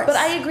 of course. But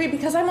I agree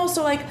because I'm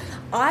also, like...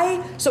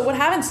 So what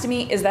happens to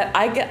me is that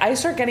I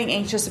start getting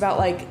anxious about,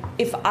 like,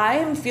 if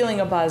I'm feeling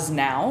a buzz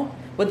now,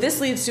 what this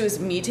leads to is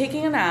me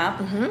taking a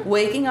nap,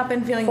 waking up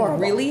and feeling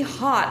really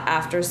hot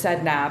after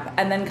said nap,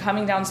 and then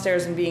coming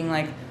downstairs and being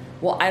like,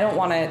 well, I don't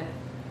want to...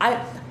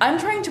 I'm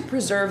trying to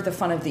preserve the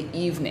fun of the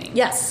evening.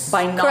 Yes.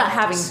 By not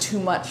having too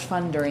much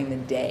fun during the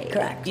day.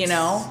 Correct. You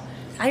know?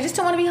 I just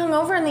don't want to be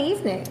hungover in the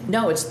evening.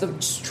 No,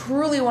 it's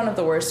truly one of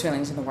the worst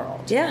feelings in the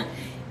world. Yeah.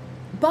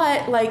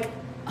 But, like...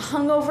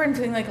 hungover and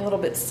feeling like a little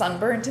bit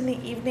sunburnt in the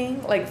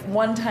evening, like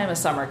one time a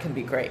summer can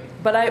be great,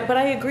 but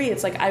I agree,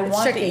 it's like I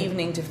want the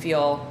evening to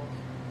feel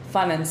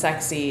fun and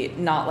sexy,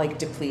 not like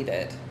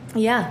depleted.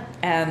 Yeah.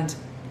 And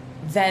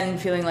then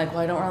feeling like, well,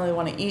 I don't really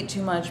want to eat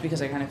too much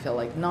because I kind of feel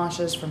like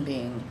nauseous from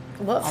being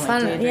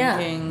fun.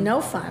 Yeah,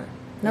 no fun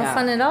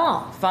at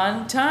all.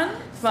 Fun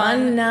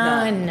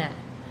none.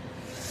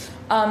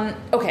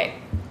 Okay,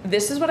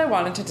 this is what I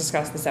wanted to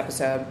discuss this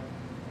episode.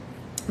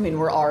 I mean,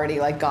 we're already,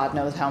 like, God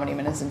knows how many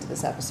minutes into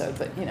this episode,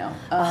 but, you know.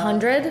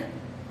 100?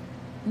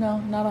 No,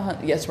 not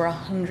 100. Yes, we're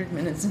 100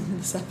 minutes into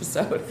this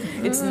episode.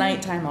 It's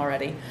nighttime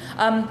already.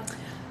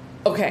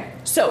 Okay,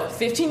 so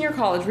 15-year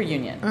college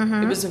reunion.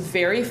 It was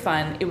very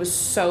fun. It was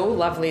so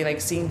lovely, like,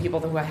 seeing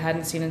people who I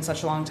hadn't seen in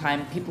such a long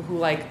time. People who,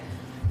 like...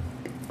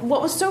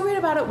 What was so great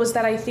about it was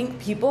that I think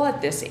people at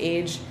this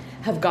age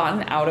have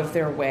gotten out of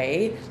their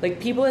way. Like,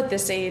 people at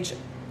this age...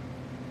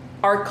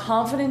 are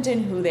confident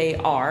in who they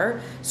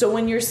are. So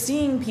when you're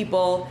seeing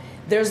people,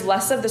 there's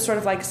less of the sort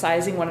of like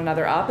sizing one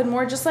another up and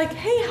more just like,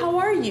 hey, how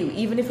are you?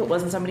 Even if it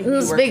wasn't somebody who you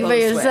were close with. Speak for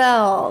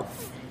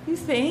yourself. You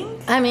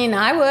think? I mean,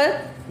 I would.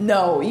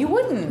 No, you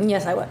wouldn't.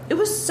 Yes, I would. It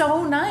was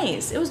so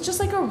nice. It was just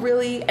like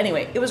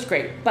anyway, it was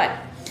great. But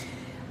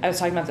I was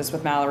talking about this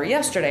with Mallory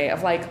yesterday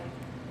of like,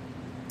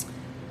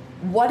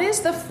 what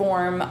is the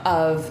form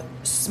of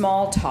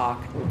small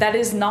talk that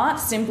is not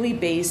simply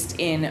based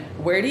in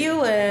where do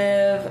you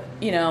live,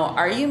 you know,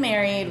 are you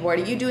married, what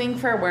are you doing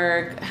for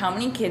work, how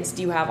many kids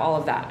do you have, all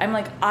of that. I'm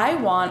like, I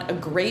want a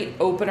great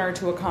opener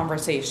to a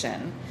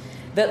conversation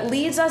that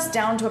leads us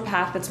down to a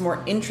path that's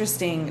more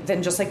interesting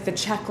than just like the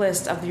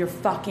checklist of your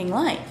fucking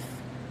life.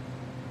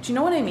 Do you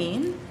know what I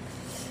mean?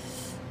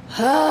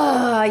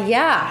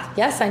 Yeah.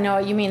 Yes, I know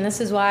what you mean.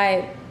 This is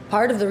why...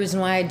 part of the reason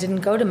why I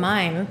didn't go to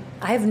mine.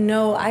 I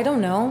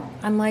don't know.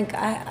 I'm like,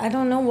 I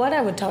don't know what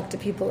I would talk to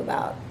people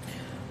about.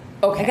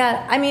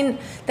 Okay.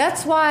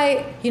 That's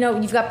why,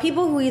 you've got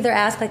people who either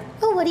ask like,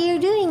 oh, what are you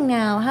doing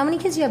now? How many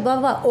kids do you have? Blah,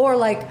 blah, blah. Or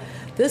like,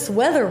 this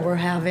weather we're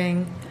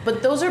having.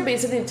 But those are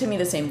basically, to me,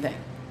 the same thing.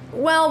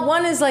 Well,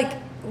 one is like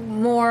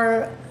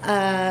more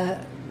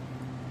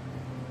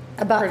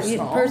about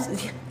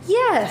personal.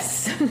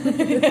 Yes.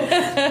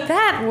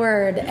 That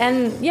word.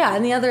 And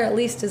the other at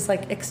least is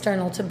like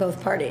external to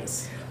both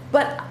parties.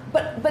 But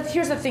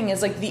here's the thing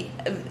is like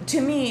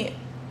to me,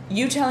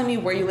 you telling me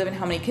where you live and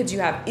how many kids you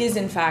have is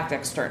in fact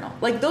external.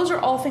 Like those are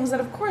all things that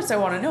of course I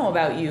want to know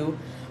about you,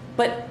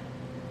 but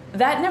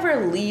that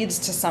never leads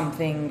to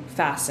something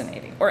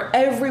fascinating. Or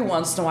every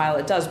once in a while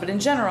it does, but in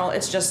general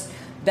it's just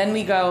then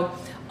we go,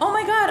 oh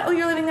my God, oh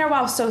you're living there,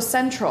 wow, so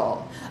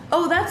central.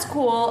 Oh, that's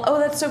cool. Oh,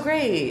 that's so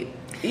great.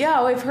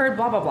 Yeah, I've heard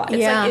blah, blah, blah.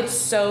 It's like, it's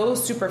so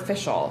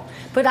superficial.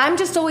 But I'm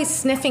just always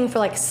sniffing for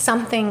like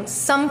something,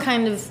 some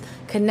kind of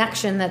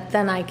connection that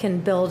then I can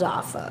build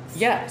off of.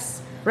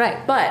 Yes.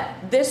 Right. But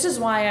this is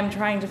why I'm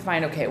trying to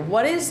find, okay,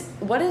 what is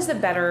the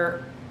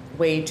better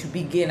way to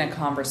begin a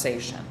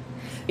conversation?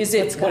 Is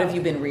it, what have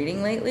you been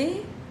reading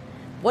lately?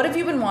 What have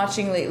you been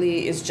watching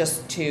lately is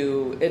just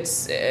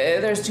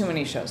there's too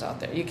many shows out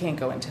there. You can't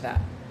go into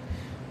that.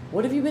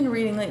 What have you been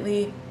reading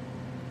lately?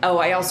 Oh,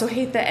 I also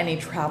hate any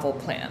travel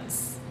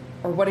plans.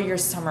 Or what are your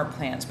summer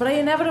plans? But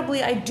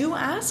I do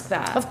ask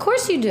that. Of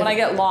course you do. When I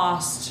get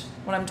lost,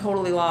 when I'm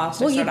totally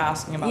lost, I start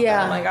asking about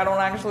that. I'm like, I don't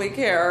actually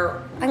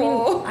care. I mean,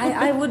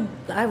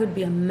 I would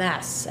be a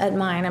mess at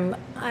mine.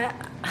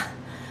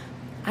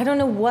 I don't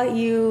know what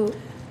you...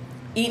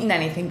 Eaten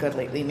anything good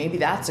lately? Maybe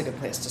that's a good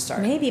place to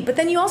start. Maybe, but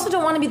then you also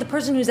don't want to be the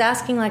person who's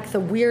asking like the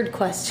weird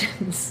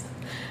questions.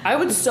 I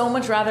would so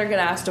much rather get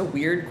asked a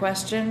weird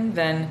question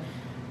than...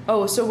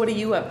 Oh, so what are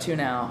you up to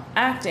now?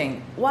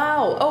 Acting.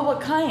 Wow. Oh,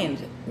 what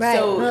kind? Right.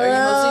 So are you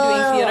mostly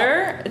doing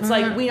theater? It's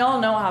like, we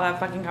all know how that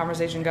fucking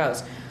conversation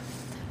goes.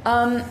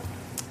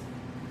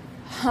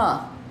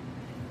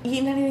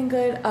 Eating anything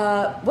good?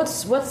 What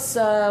sports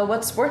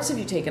have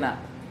you taken up?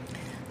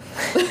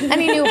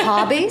 Any new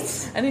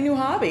hobbies? Any new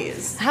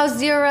hobbies?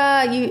 How's your,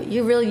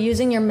 you really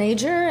using your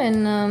major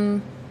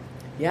and,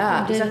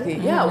 Yeah, exactly.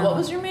 Yeah, what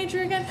was your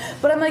major again?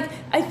 But I'm like,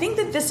 I think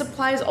that this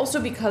applies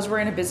also because we're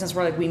in a business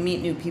where like we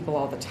meet new people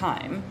all the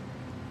time.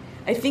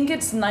 I think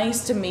it's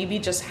nice to maybe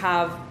just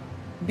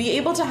be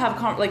able to have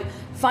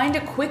find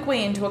a quick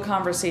way into a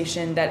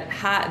conversation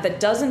that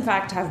does in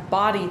fact have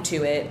body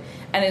to it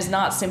and is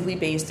not simply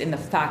based in the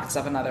facts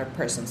of another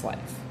person's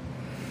life.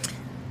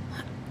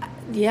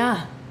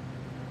 Yeah.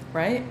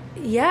 Right?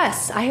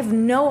 Yes,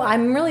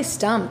 I'm really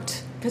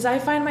stumped. Because I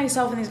find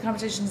myself in these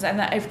conversations and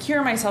I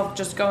hear myself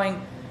just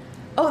going,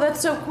 oh,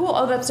 that's so cool.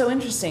 Oh, that's so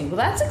interesting. Well,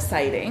 that's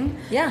exciting.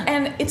 Yeah.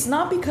 And it's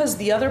not because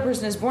the other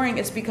person is boring.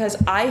 It's because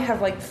I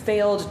have like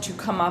failed to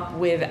come up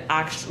with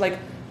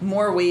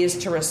more ways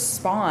to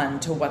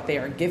respond to what they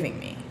are giving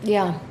me.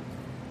 Yeah.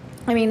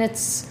 I mean,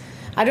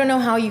 I don't know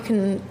how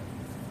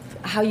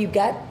you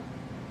get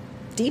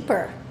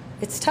deeper.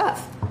 It's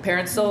tough.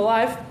 Parents still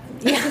alive?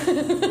 Yeah.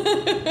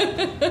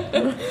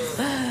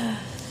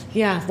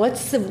 Yeah.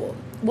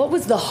 What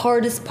was the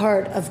hardest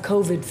part of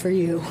COVID for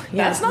you?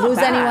 That's not lose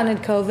bad. anyone in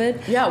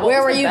COVID? Yeah.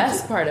 What was the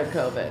best part of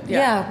COVID?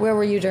 Yeah. Where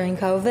were you during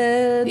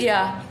COVID?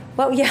 Yeah.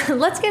 Well, yeah.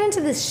 Let's get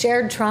into this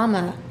shared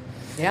trauma.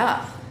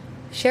 Yeah.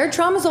 Shared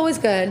trauma is always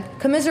good.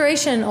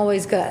 Commiseration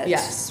always good.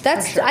 Yes. For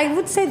sure. I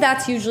would say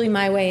that's usually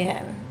my way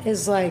in.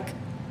 Is like,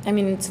 I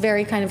mean, it's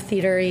very kind of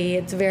theatery.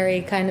 It's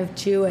very kind of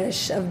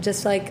Jewish. Of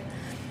just like,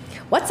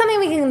 what's something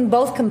we can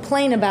both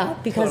complain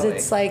about? Because Totally.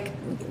 it's like,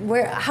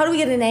 how do we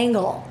get an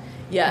angle?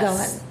 Yes.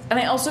 Going? And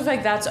I also feel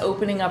like that's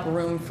opening up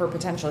room for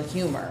potential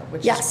humor,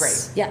 which is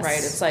great. Yes. Right?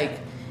 It's like,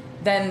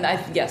 then, I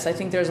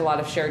think there's a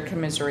lot of shared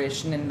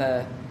commiseration in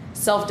the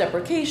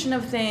self-deprecation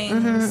of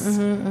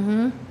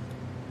things.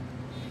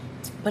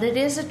 But it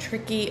is a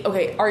tricky...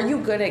 Okay, are you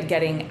good at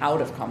getting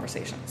out of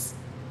conversations?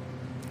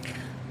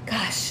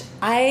 Gosh,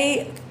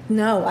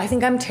 no, I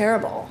think I'm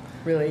terrible.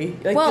 Really?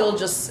 Like, you'll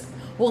just...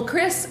 Well,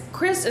 Chris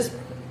is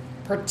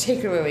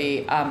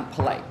particularly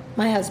polite.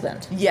 My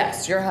husband.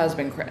 Yes, your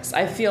husband, Chris.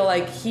 I feel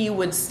like he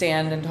would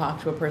stand and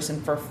talk to a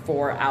person for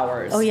 4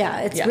 hours. Oh,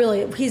 yeah.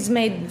 Really... He's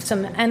made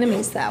some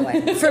enemies that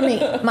way. For me.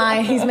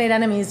 He's made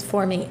enemies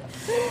for me.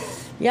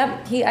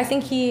 Yep. I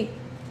think he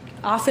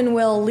often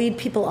will lead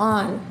people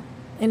on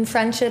in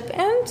friendship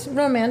and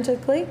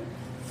romantically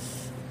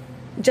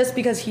just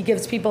because he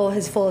gives people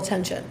his full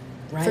attention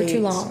for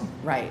too long.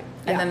 Right.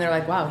 And then they're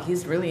like, wow,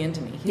 he's really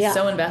into me. He's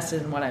so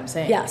invested in what I'm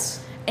saying.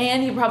 Yes.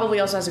 And he probably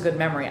also has a good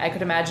memory. I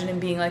could imagine him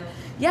being like,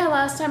 yeah,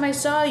 last time I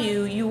saw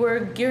you, you were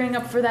gearing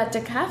up for that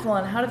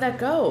decathlon. How did that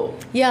go?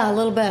 Yeah, a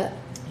little bit.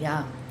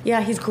 Yeah.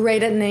 Yeah, he's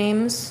great at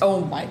names.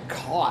 Oh, my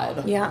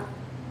God. Yeah.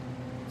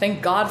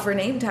 Thank God for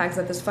name tags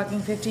at this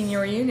fucking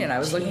 15-year reunion. I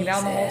was looking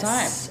down the whole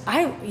time.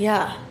 I'm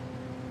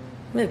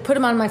gonna put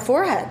them on my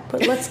forehead.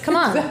 Come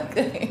on.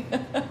 Exactly.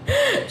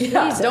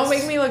 Yeah, don't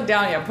make me look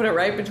down yet. Put it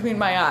right between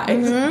my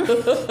eyes.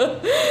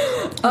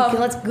 Okay,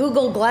 let's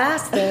Google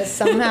Glass this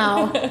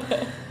somehow.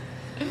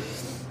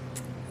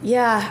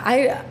 Yeah,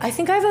 I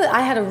think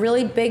I had a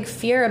really big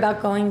fear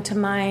about going to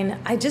mine.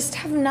 I just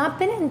have not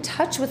been in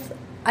touch with.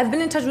 I've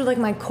been in touch with like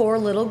my core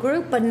little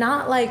group, but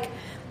not like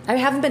I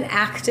haven't been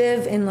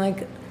active in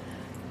like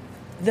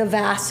the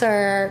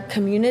Vassar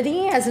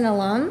community as an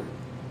alum.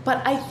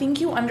 But I think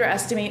you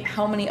underestimate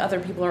how many other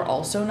people are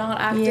also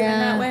not active in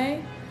that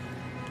way.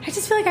 I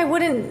just feel like I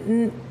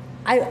wouldn't.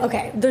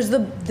 Okay, there's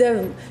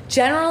the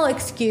general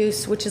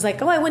excuse, which is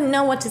like, oh, I wouldn't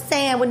know what to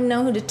say. I wouldn't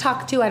know who to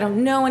talk to. I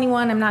don't know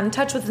anyone. I'm not in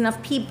touch with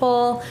enough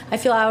people. I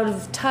feel out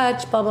of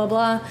touch, blah, blah,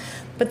 blah.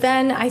 But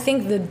then I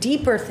think the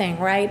deeper thing,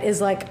 right, is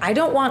like, I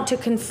don't want to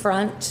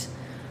confront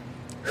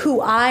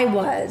who I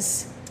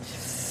was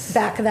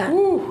back then.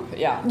 Ooh,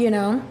 yeah. You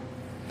know?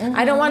 Mm-hmm.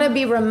 I don't want to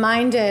be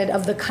reminded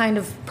of the kind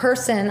of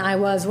person I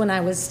was when I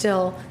was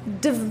still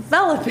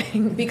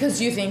developing. Because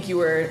you think you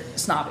were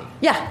snobby.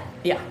 Yeah.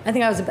 Yeah. I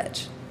think I was a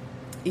bitch.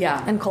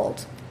 Yeah. And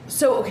cold.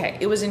 So, okay,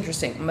 it was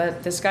interesting.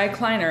 But this guy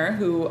Kleiner,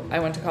 who I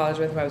went to college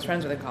with, who I was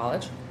friends with at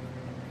college,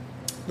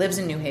 lives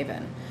in New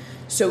Haven.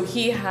 So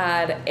he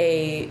had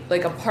a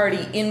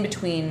party in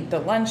between the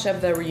lunch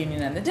of the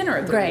reunion and the dinner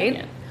of the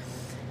reunion.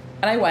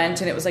 And I went,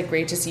 and it was, like,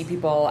 great to see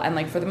people. And,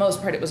 like, for the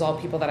most part, it was all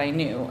people that I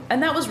knew.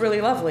 And that was really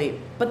lovely.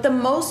 But the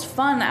most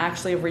fun,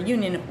 actually, of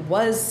reunion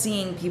was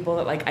seeing people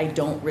that, like, I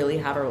don't really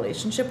have a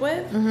relationship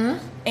with. Mm-hmm.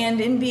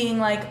 And in being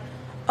like,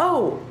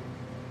 oh,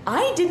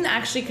 I didn't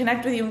actually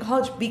connect with you in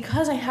college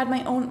because I had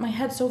my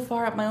head so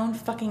far up my own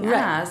fucking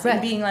ass. Right.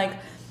 And being like,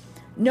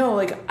 no,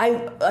 like,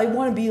 I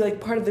want to be,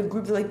 like, part of the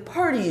group that, like,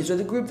 parties or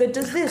the group that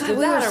does this or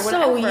that or whatever.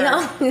 So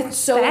young. It's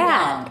so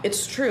sad. young.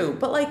 It's true.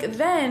 But, like,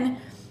 then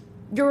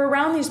you're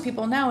around these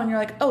people now and you're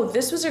like, oh,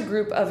 this was a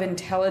group of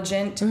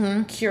intelligent,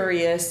 mm-hmm.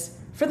 curious,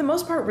 for the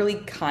most part, really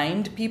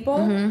kind people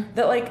mm-hmm.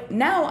 that, like,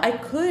 now I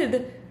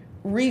could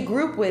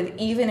regroup with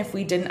even if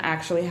we didn't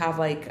actually have,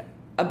 like,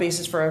 a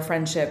basis for a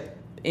friendship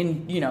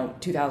in,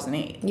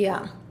 2008.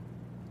 Yeah.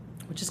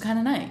 Which is kind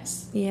of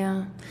nice.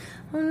 Yeah.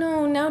 Oh,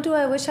 no. Now do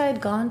I wish I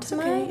had gone to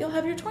okay, you'll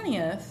have your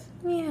 20th.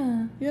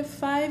 Yeah. You have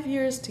 5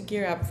 years to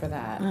gear up for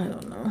that. I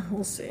don't know.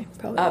 We'll see.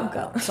 Probably won't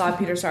go. Saw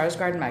Peter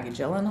Sarsgaard and Maggie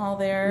Gyllenhaal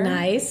there.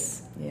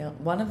 Nice. Yeah.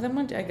 One of them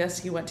I guess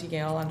he went to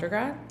Yale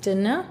undergrad.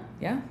 Didn't know?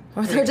 Yeah.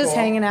 Or they're just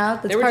hanging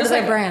out. That's part of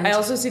their brand. I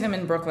also see them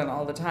in Brooklyn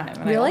all the time.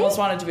 And really? I almost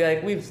wanted to be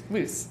like, we've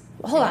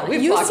Hold on.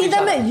 You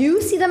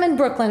see them in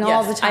Brooklyn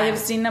all the time. I have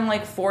seen them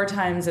like 4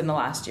 times in the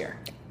last year.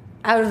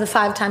 Out of the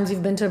 5 times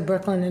you've been to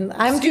Brooklyn, and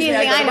I'm teasing.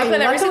 I go to I know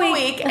Brooklyn every single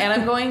week, and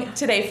I'm going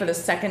today for the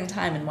 2nd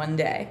time in one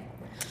day.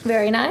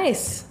 Very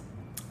nice.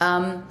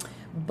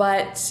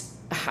 But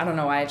I don't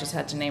know why I just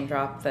had to name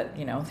drop that,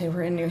 they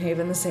were in New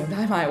Haven the same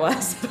time I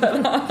was.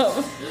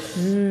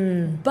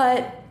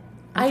 But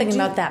I'm thinking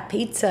about that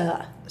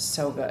pizza.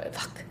 So good.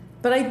 Fuck.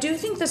 But I do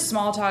think the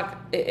small talk,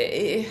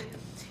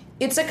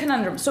 it's a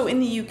conundrum. So in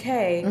the UK,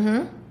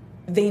 mm-hmm.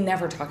 they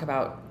never talk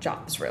about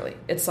jobs, really.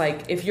 It's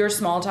like, if you're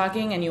small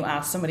talking and you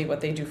ask somebody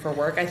what they do for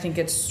work, I think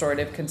it's sort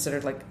of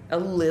considered like a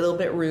little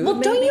bit rude. Well,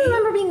 don't you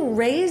remember being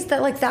raised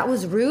that like that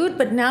was rude,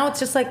 but now it's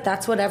just like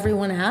that's what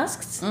everyone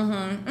asks?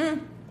 Mm-hmm.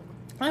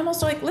 I'm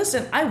also like,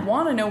 listen, I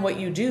want to know what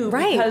you do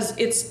because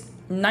it's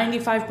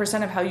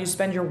 95% of how you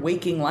spend your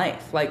waking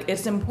life. Like,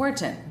 it's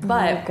important.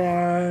 But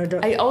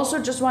I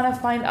also just want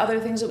to find other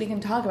things that we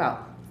can talk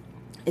about.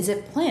 Is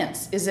it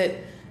plants? Is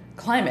it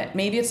climate?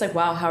 Maybe it's like,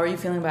 wow, how are you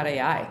feeling about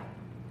AI?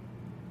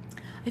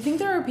 I think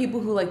there are people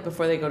who, like,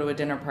 before they go to a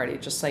dinner party,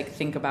 just, like,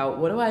 think about,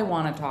 what do I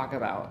want to talk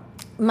about?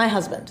 My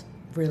husband.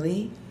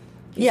 Really?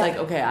 He's like,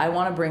 okay, I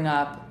want to bring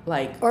up,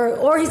 like...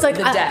 Or he's, like,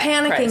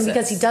 panicking crisis.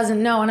 because he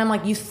doesn't know. And I'm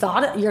like,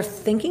 you're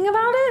thinking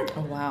about it?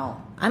 Oh,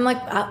 wow. I'm,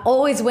 like,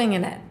 always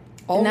winging it.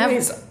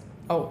 Always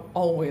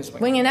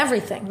winging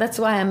everything. That's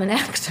why I'm an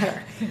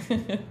actor.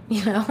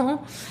 Yeah.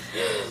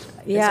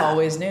 It's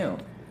always new.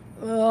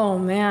 Oh,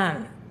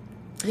 man.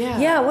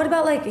 Yeah. What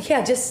about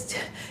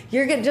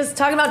you're just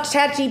talking about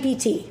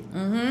ChatGPT.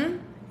 Mm-hmm.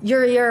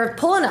 You're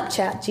pulling up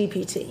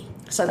ChatGPT.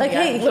 Suddenly,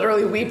 hey,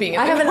 literally weeping.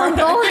 I have an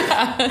uncle.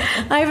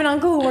 I have an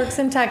uncle who works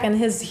in tech, and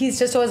he's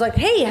just always like,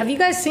 "Hey, have you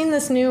guys seen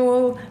this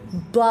new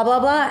blah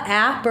blah blah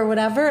app or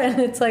whatever?" And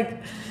it's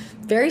like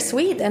very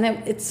sweet, and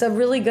it's a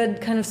really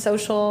good kind of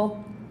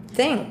social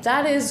thing.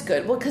 That is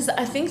good. Well, because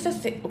I think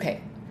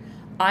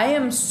I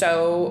am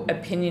so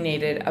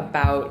opinionated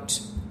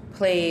about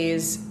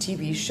plays,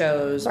 TV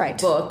shows,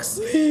 books,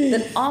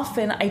 that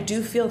often I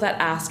do feel that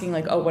asking,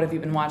 like, oh, what have you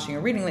been watching or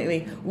reading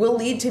lately, will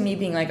lead to me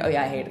being like, oh,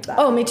 yeah, I hated that.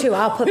 Oh, me too.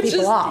 I'll put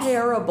people off.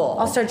 Terrible.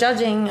 I'll start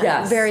judging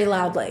very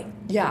loudly.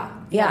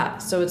 Yeah.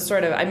 So it's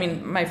sort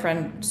of, my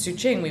friend Su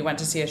Ching, we went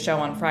to see a show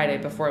on Friday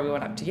before we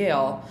went up to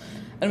Yale,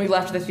 and we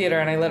left the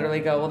theater, and I literally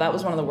go, well, that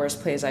was one of the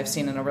worst plays I've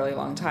seen in a really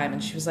long time.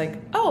 And she was like,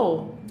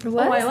 oh,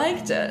 I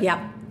liked it.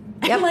 Yeah.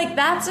 And, like,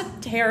 that's a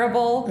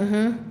terrible...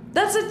 Mm-hmm.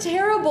 That's a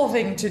terrible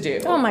thing to do.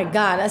 Oh, my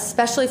God.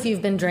 Especially if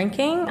you've been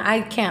drinking. I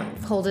can't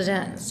hold it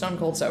in. Stone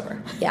cold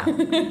sober. Yeah.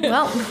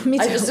 Well, me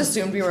too. I just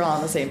assumed we were all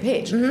on the same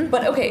page. Mm-hmm.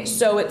 But, okay,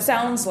 so it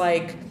sounds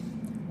like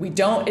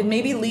it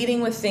may be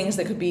leading with things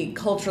that could be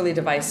culturally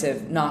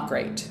divisive, not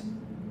great.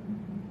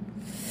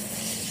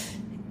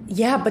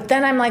 Yeah, but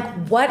then I'm like,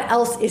 what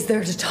else is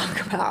there to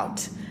talk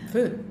about?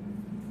 Food.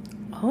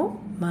 Oh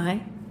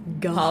my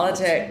God.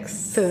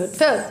 Politics. Food.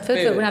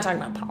 We're not talking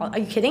about politics.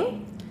 Are you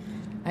kidding?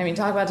 I mean,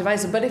 talk about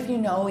divisive, but if you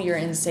know you're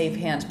in safe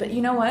hands. But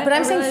you know what? But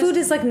I'm saying food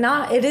is like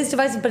not, it is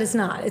divisive, but it's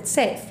not. It's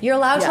safe. You're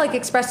allowed to like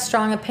express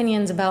strong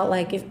opinions about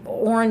like if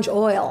orange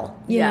oil,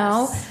 you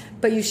know?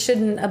 But you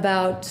shouldn't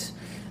about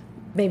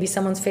maybe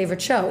someone's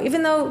favorite show,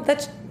 even though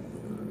that's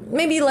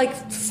maybe like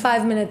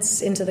 5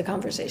 minutes into the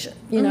conversation,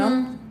 you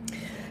know?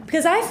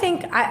 Because I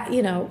think,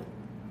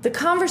 the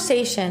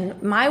conversation,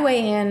 my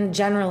way in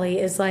generally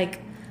is like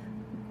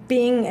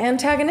being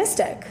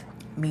antagonistic.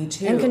 Me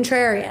too. And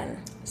contrarian.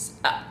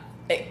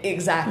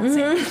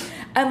 Exactly.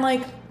 And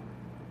like,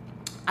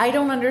 I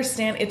don't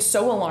understand. It's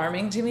so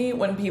alarming to me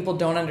when people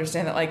don't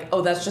understand that, like,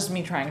 oh, that's just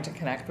me trying to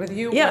connect with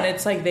you. Yeah. When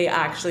it's like they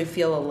actually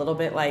feel a little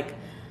bit like,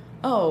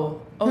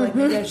 like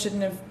maybe I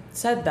shouldn't have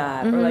said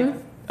that. Or like,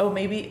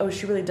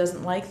 she really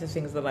doesn't like the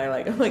things that I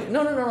like. I'm like,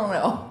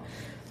 no.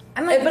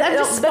 I'm like, but I'm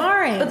just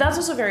sparring. But that's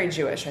also very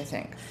Jewish, I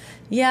think.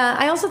 Yeah,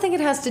 I also think it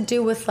has to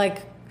do with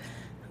like,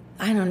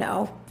 I don't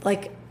know,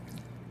 like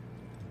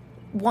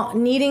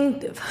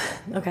needing.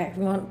 Okay,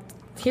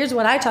 here's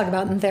what I talk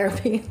about in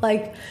therapy: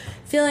 like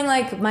feeling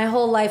like my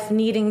whole life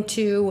needing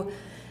to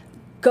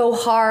go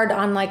hard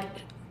on like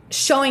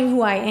showing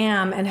who I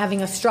am and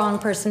having a strong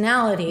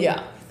personality.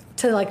 Yeah.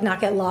 To like not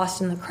get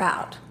lost in the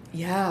crowd.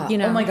 Yeah. You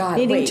know. Oh my God.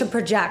 Needing to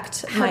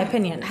project my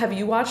opinion. Have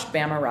you watched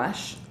Bama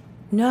Rush?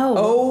 No.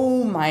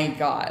 Oh my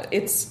God.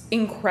 It's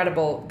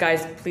incredible.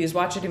 Guys, please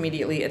watch it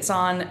immediately. It's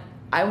on,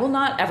 I will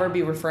not ever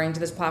be referring to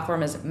this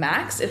platform as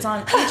Max. It's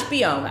on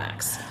HBO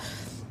Max.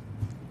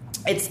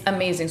 It's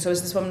amazing. So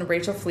is this woman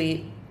Rachel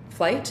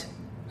Flight?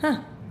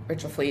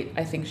 Rachel Fleet,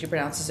 I think she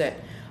pronounces it.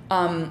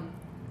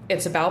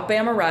 It's about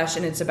Bama Rush,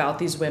 and it's about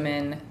these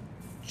women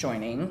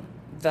joining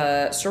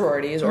the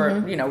sororities or,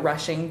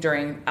 rushing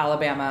during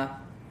Alabama.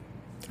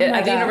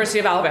 At the University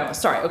of Alabama.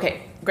 Sorry.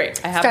 Okay.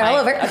 Great. I have Start all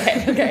over.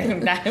 Okay.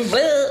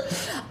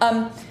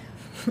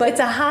 But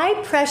it's a high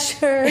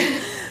pressure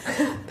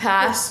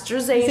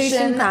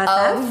pasteurization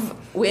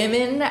of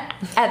women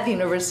at the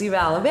University of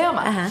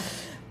Alabama.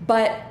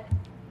 But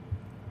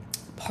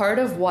part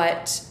of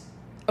what...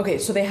 Okay,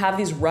 so they have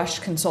these Rush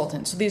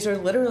consultants. So these are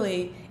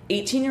literally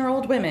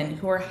 18-year-old women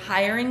who are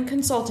hiring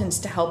consultants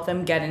to help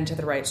them get into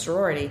the right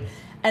sorority.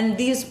 And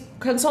these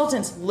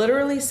consultants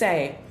literally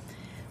say,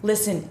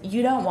 listen,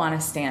 you don't want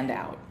to stand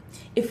out.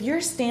 If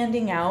you're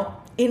standing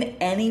out in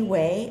any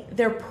way,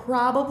 they're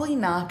probably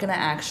not going to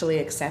actually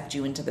accept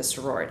you into the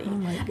sorority. Oh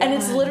my God. And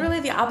it's literally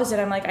the opposite.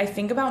 I'm like, I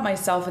think about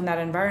myself in that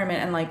environment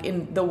and like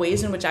in the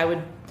ways in which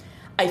I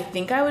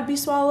think I would be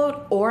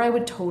swallowed, or I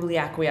would totally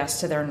acquiesce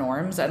to their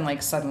norms and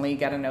like suddenly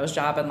get a nose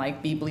job and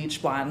like be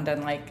bleach blonde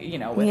and like,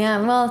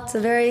 well, it's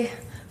a very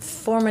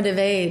formative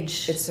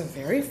age. It's a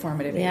very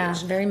formative age. Yeah,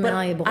 very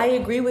malleable. But I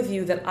agree with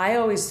you that I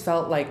always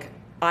felt like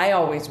I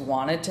always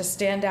wanted to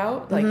stand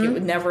out. Like,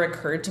 it never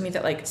occurred to me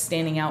that, like,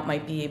 standing out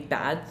might be a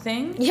bad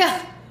thing. Yeah.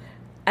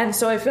 And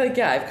so I feel like,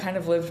 I've kind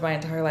of lived my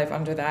entire life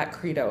under that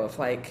credo of,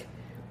 like,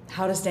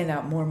 how to stand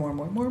out more.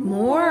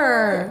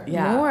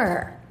 Yeah.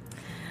 More.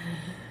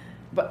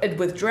 But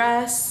with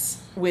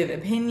dress, with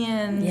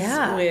opinions,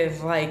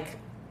 with, like,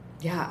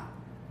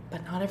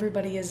 But not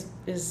everybody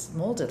is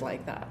molded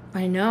like that.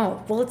 I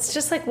know. Well, it's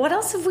just like, what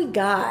else have we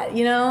got?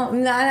 You know?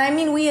 I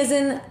mean, we as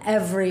in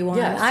everyone.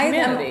 Yeah,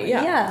 humanity,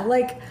 Yeah,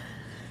 like,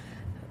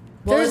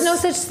 there's no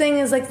such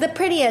thing as, like, the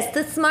prettiest,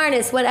 the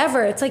smartest,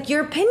 whatever. It's like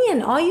your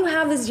opinion. All you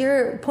have is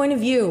your point of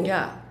view.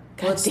 Yeah.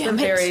 Well, it's the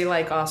very,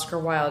 like, Oscar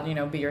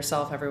Wilde, be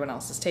yourself, everyone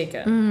else is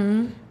taken.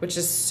 Mm-hmm. Which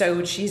is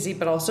so cheesy,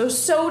 but also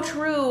so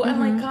true. I'm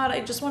like, God,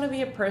 I just want to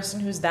be a person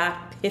who's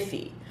that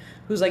pithy.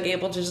 Who's, like,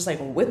 able to just, like,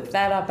 whip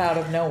that up out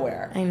of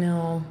nowhere. I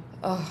know.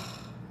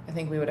 Oh, I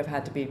think we would have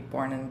had to be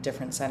born in a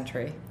different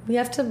century. We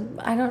have to,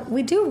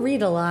 we do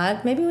read a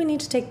lot. Maybe we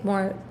need to take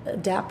more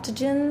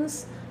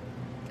adaptogens.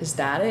 Is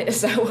that it?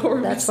 Is that what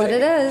we're That's missing? what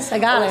it is. I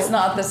got it. It's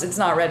not this. It's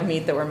not red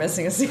meat that we're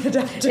missing. It's the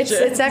adaptogens.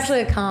 It's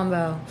actually a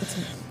combo.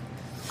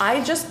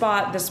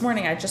 This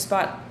morning,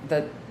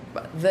 the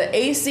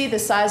AC the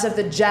size of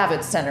the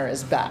Javits Center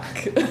is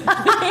back.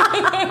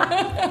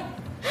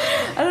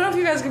 I don't know if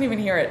you guys can even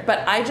hear it,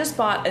 but I just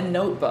bought a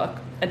notebook,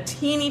 a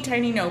teeny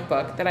tiny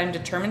notebook that I'm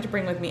determined to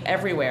bring with me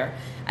everywhere.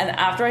 And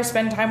after I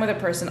spend time with a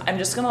person, I'm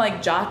just going to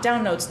like jot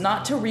down notes,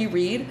 not to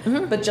reread,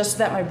 but just so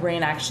that my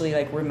brain actually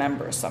like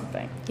remembers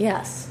something.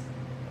 Yes.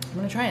 I'm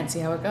going to try and see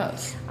how it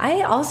goes.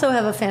 I also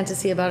have a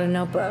fantasy about a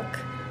notebook.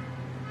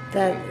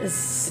 That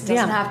is, it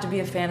doesn't have to be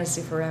a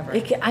fantasy forever.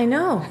 I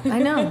know.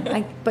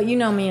 But you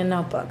know me in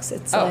notebooks.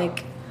 It's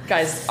like...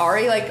 Guys,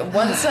 Ari, like,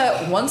 once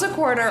a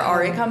quarter,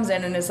 Ari comes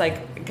in and is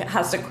like,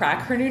 has to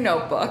crack her new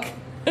notebook.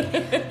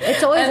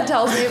 It's always and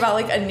tells me about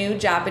like a new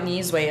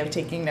Japanese way of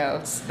taking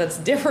notes that's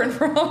different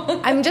from...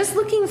 I'm just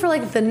looking for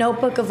like the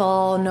notebook of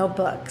all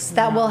notebooks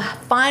that will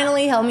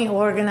finally help me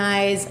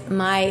organize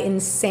my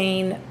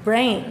insane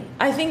brain.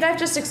 I think I've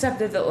just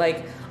accepted that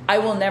like I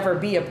will never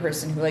be a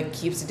person who like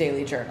keeps a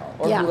daily journal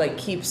or who like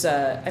keeps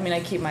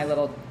I keep my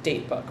little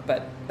date book,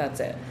 but that's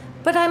it.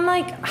 But I'm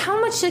like, how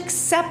much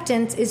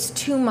acceptance is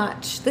too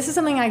much? This is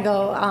something I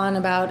go on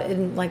about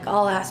in like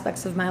all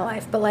aspects of my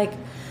life. But like,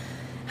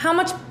 how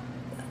much?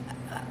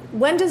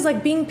 When does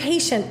like being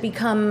patient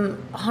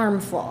become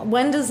harmful?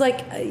 When does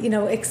like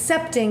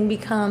accepting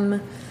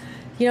become,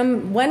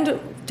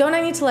 don't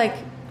I need to like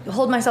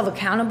hold myself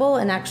accountable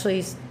and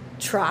actually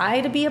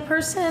try to be a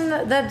person?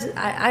 That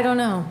I don't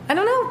know.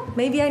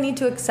 Maybe I need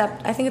to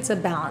accept. I think it's a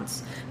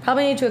balance.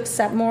 Probably need to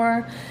accept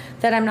more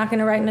that I'm not going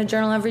to write in a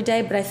journal every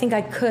day, but I think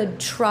I could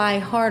try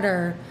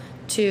harder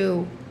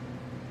to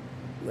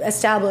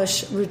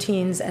establish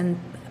routines and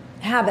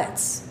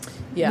habits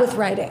with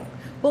writing.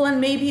 Well, and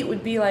maybe it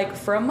would be like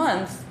for a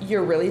month,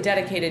 you're really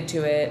dedicated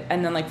to it,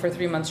 and then like for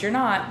 3 months, you're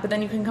not, but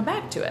then you can come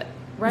back to it,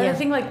 right? Yeah. I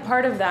think like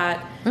part of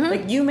that,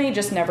 like you may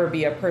just never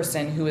be a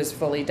person who is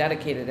fully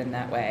dedicated in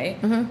that way,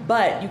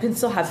 but you can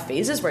still have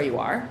phases where you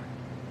are.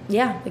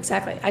 Yeah,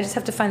 exactly. I just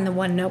have to find the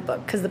one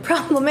notebook because the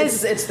problem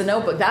is it's the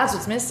notebook. That's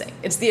what's missing.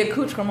 It's the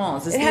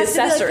accoutrements. It's the has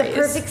accessories. to be like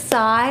the perfect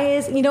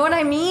size. You know what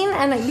I mean?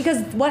 And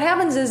because what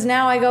happens is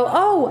now I go,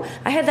 oh,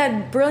 I had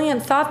that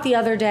brilliant thought the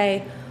other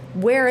day.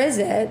 Where is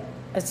it?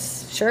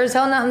 It's sure as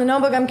hell not in the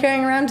notebook I'm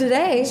carrying around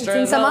today. It's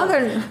in some other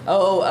notebook.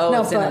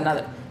 It's in notebook.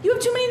 another. You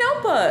have too many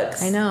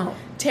notebooks. I know.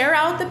 Tear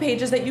out the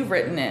pages that you've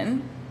written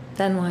in.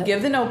 Then what?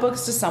 Give the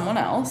notebooks to someone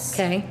else.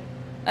 Okay.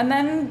 And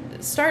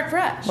then start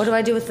fresh. What do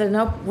I do with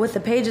the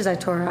pages I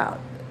tore out?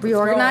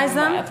 Reorganize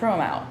them? Throw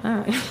them out. All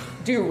right.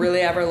 Do you really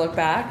ever look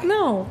back?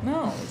 No.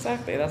 No,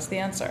 exactly. That's the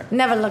answer.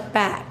 Never look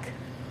back.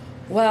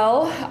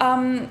 Well,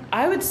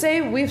 I would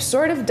say we've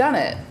sort of done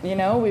it.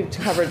 We've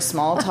covered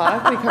small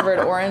talk. We covered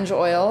orange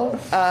oil.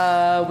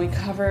 We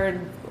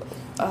covered,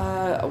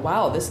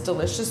 this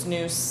delicious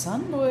new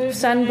Sunboy.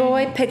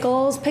 Sunboy,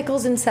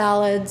 pickles and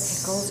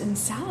salads. Pickles and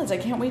salads. I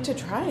can't wait to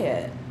try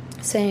it.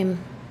 Same.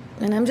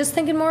 And I'm just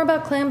thinking more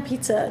about clam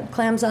pizza,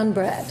 clams on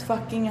bread.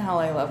 Fucking hell,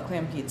 I love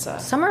clam pizza.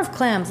 Summer of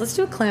clams. Let's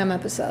do a clam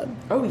episode.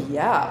 Oh,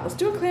 yeah. Let's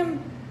do a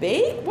clam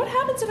bake? What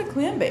happens at a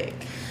clam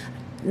bake?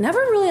 Never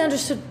really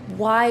understood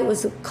why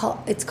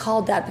it's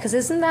called that, because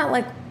isn't that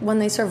like when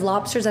they serve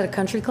lobsters at a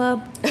country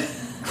club?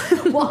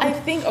 Well, I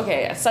think,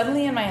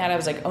 suddenly in my head I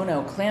was like, oh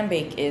no, clam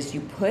bake is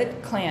you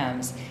put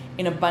clams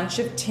in a bunch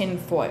of tin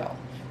foil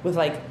with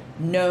like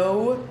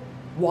no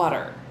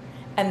water,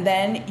 and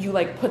then you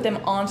like put them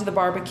onto the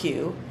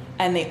barbecue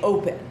and they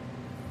open.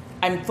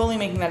 I'm fully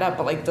making that up,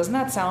 but like, doesn't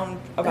that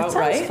sound about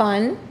right? That sounds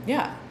fun.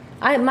 Yeah.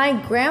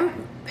 My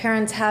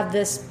grandparents have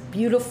this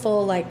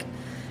beautiful like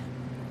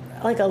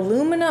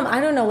aluminum, I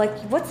don't know, like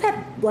what's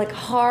that like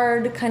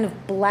hard kind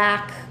of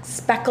black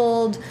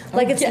speckled,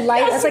 like it's light.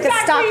 Yes, it's like a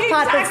stock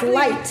pot that's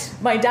light.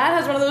 My dad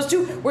has one of those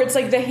too, where it's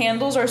like the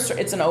handles are,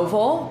 it's an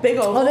oval, big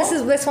oval. Oh,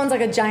 this one's like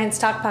a giant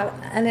stock pot,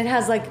 and it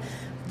has like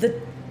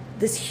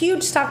this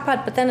huge stock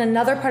pot, but then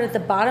another part at the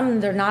bottom,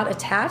 and they're not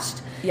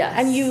attached. Yes.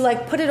 And you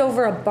like put it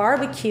over a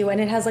barbecue,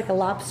 and it has like a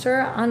lobster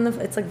on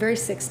it's like very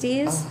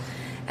 60s. Oh.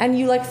 And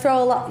you like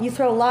throw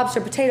a lobster,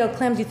 potato,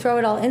 clams, you throw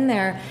it all in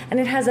there, and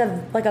it has a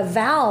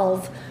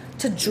valve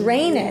to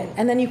drain it,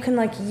 and then you can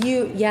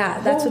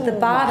that's at the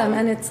bottom,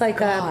 and it's like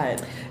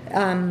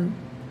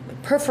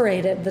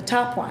perforated, the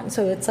top one,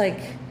 so it's like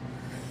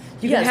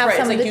you can have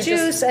some of the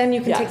juice, and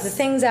you can take the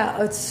things out.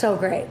 Oh, it's so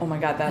great. Oh my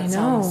God, that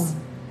sounds.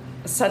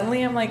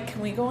 Suddenly, I'm like,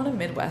 can we go on a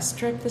Midwest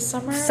trip this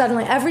summer?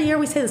 Suddenly, every year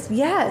we say this.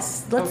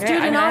 Yes, let's do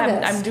it in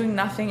August. I'm doing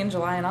nothing in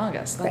July and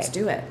August. Let's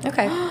do it.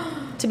 Okay.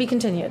 To be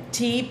continued.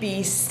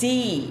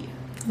 TBC.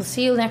 We'll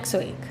see you next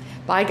week.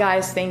 Bye,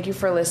 guys. Thank you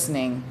for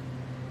listening.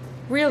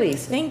 Really,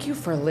 thank you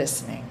for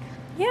listening.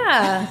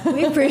 Yeah,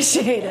 we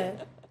appreciate it.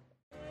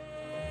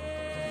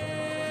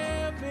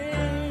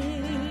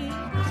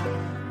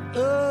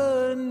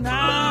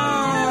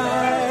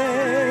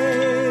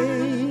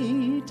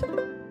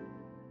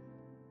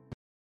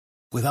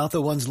 Without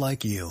the ones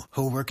like you,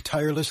 who work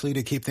tirelessly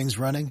to keep things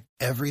running,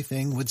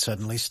 everything would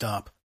suddenly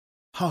stop.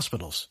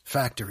 Hospitals,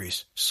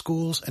 factories,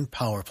 schools, and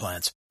power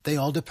plants, they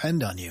all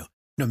depend on you.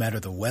 No matter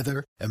the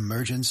weather,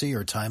 emergency,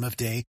 or time of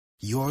day,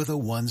 you're the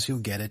ones who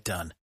get it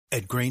done.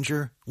 At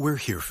Grainger, we're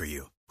here for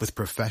you with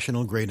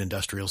professional-grade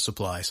industrial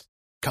supplies.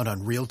 Count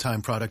on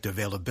real-time product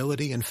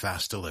availability and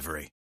fast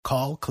delivery.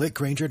 Call, click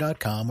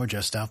Grainger.com, or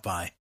just stop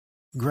by.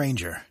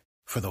 Grainger,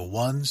 for the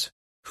ones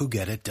who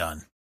get it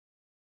done.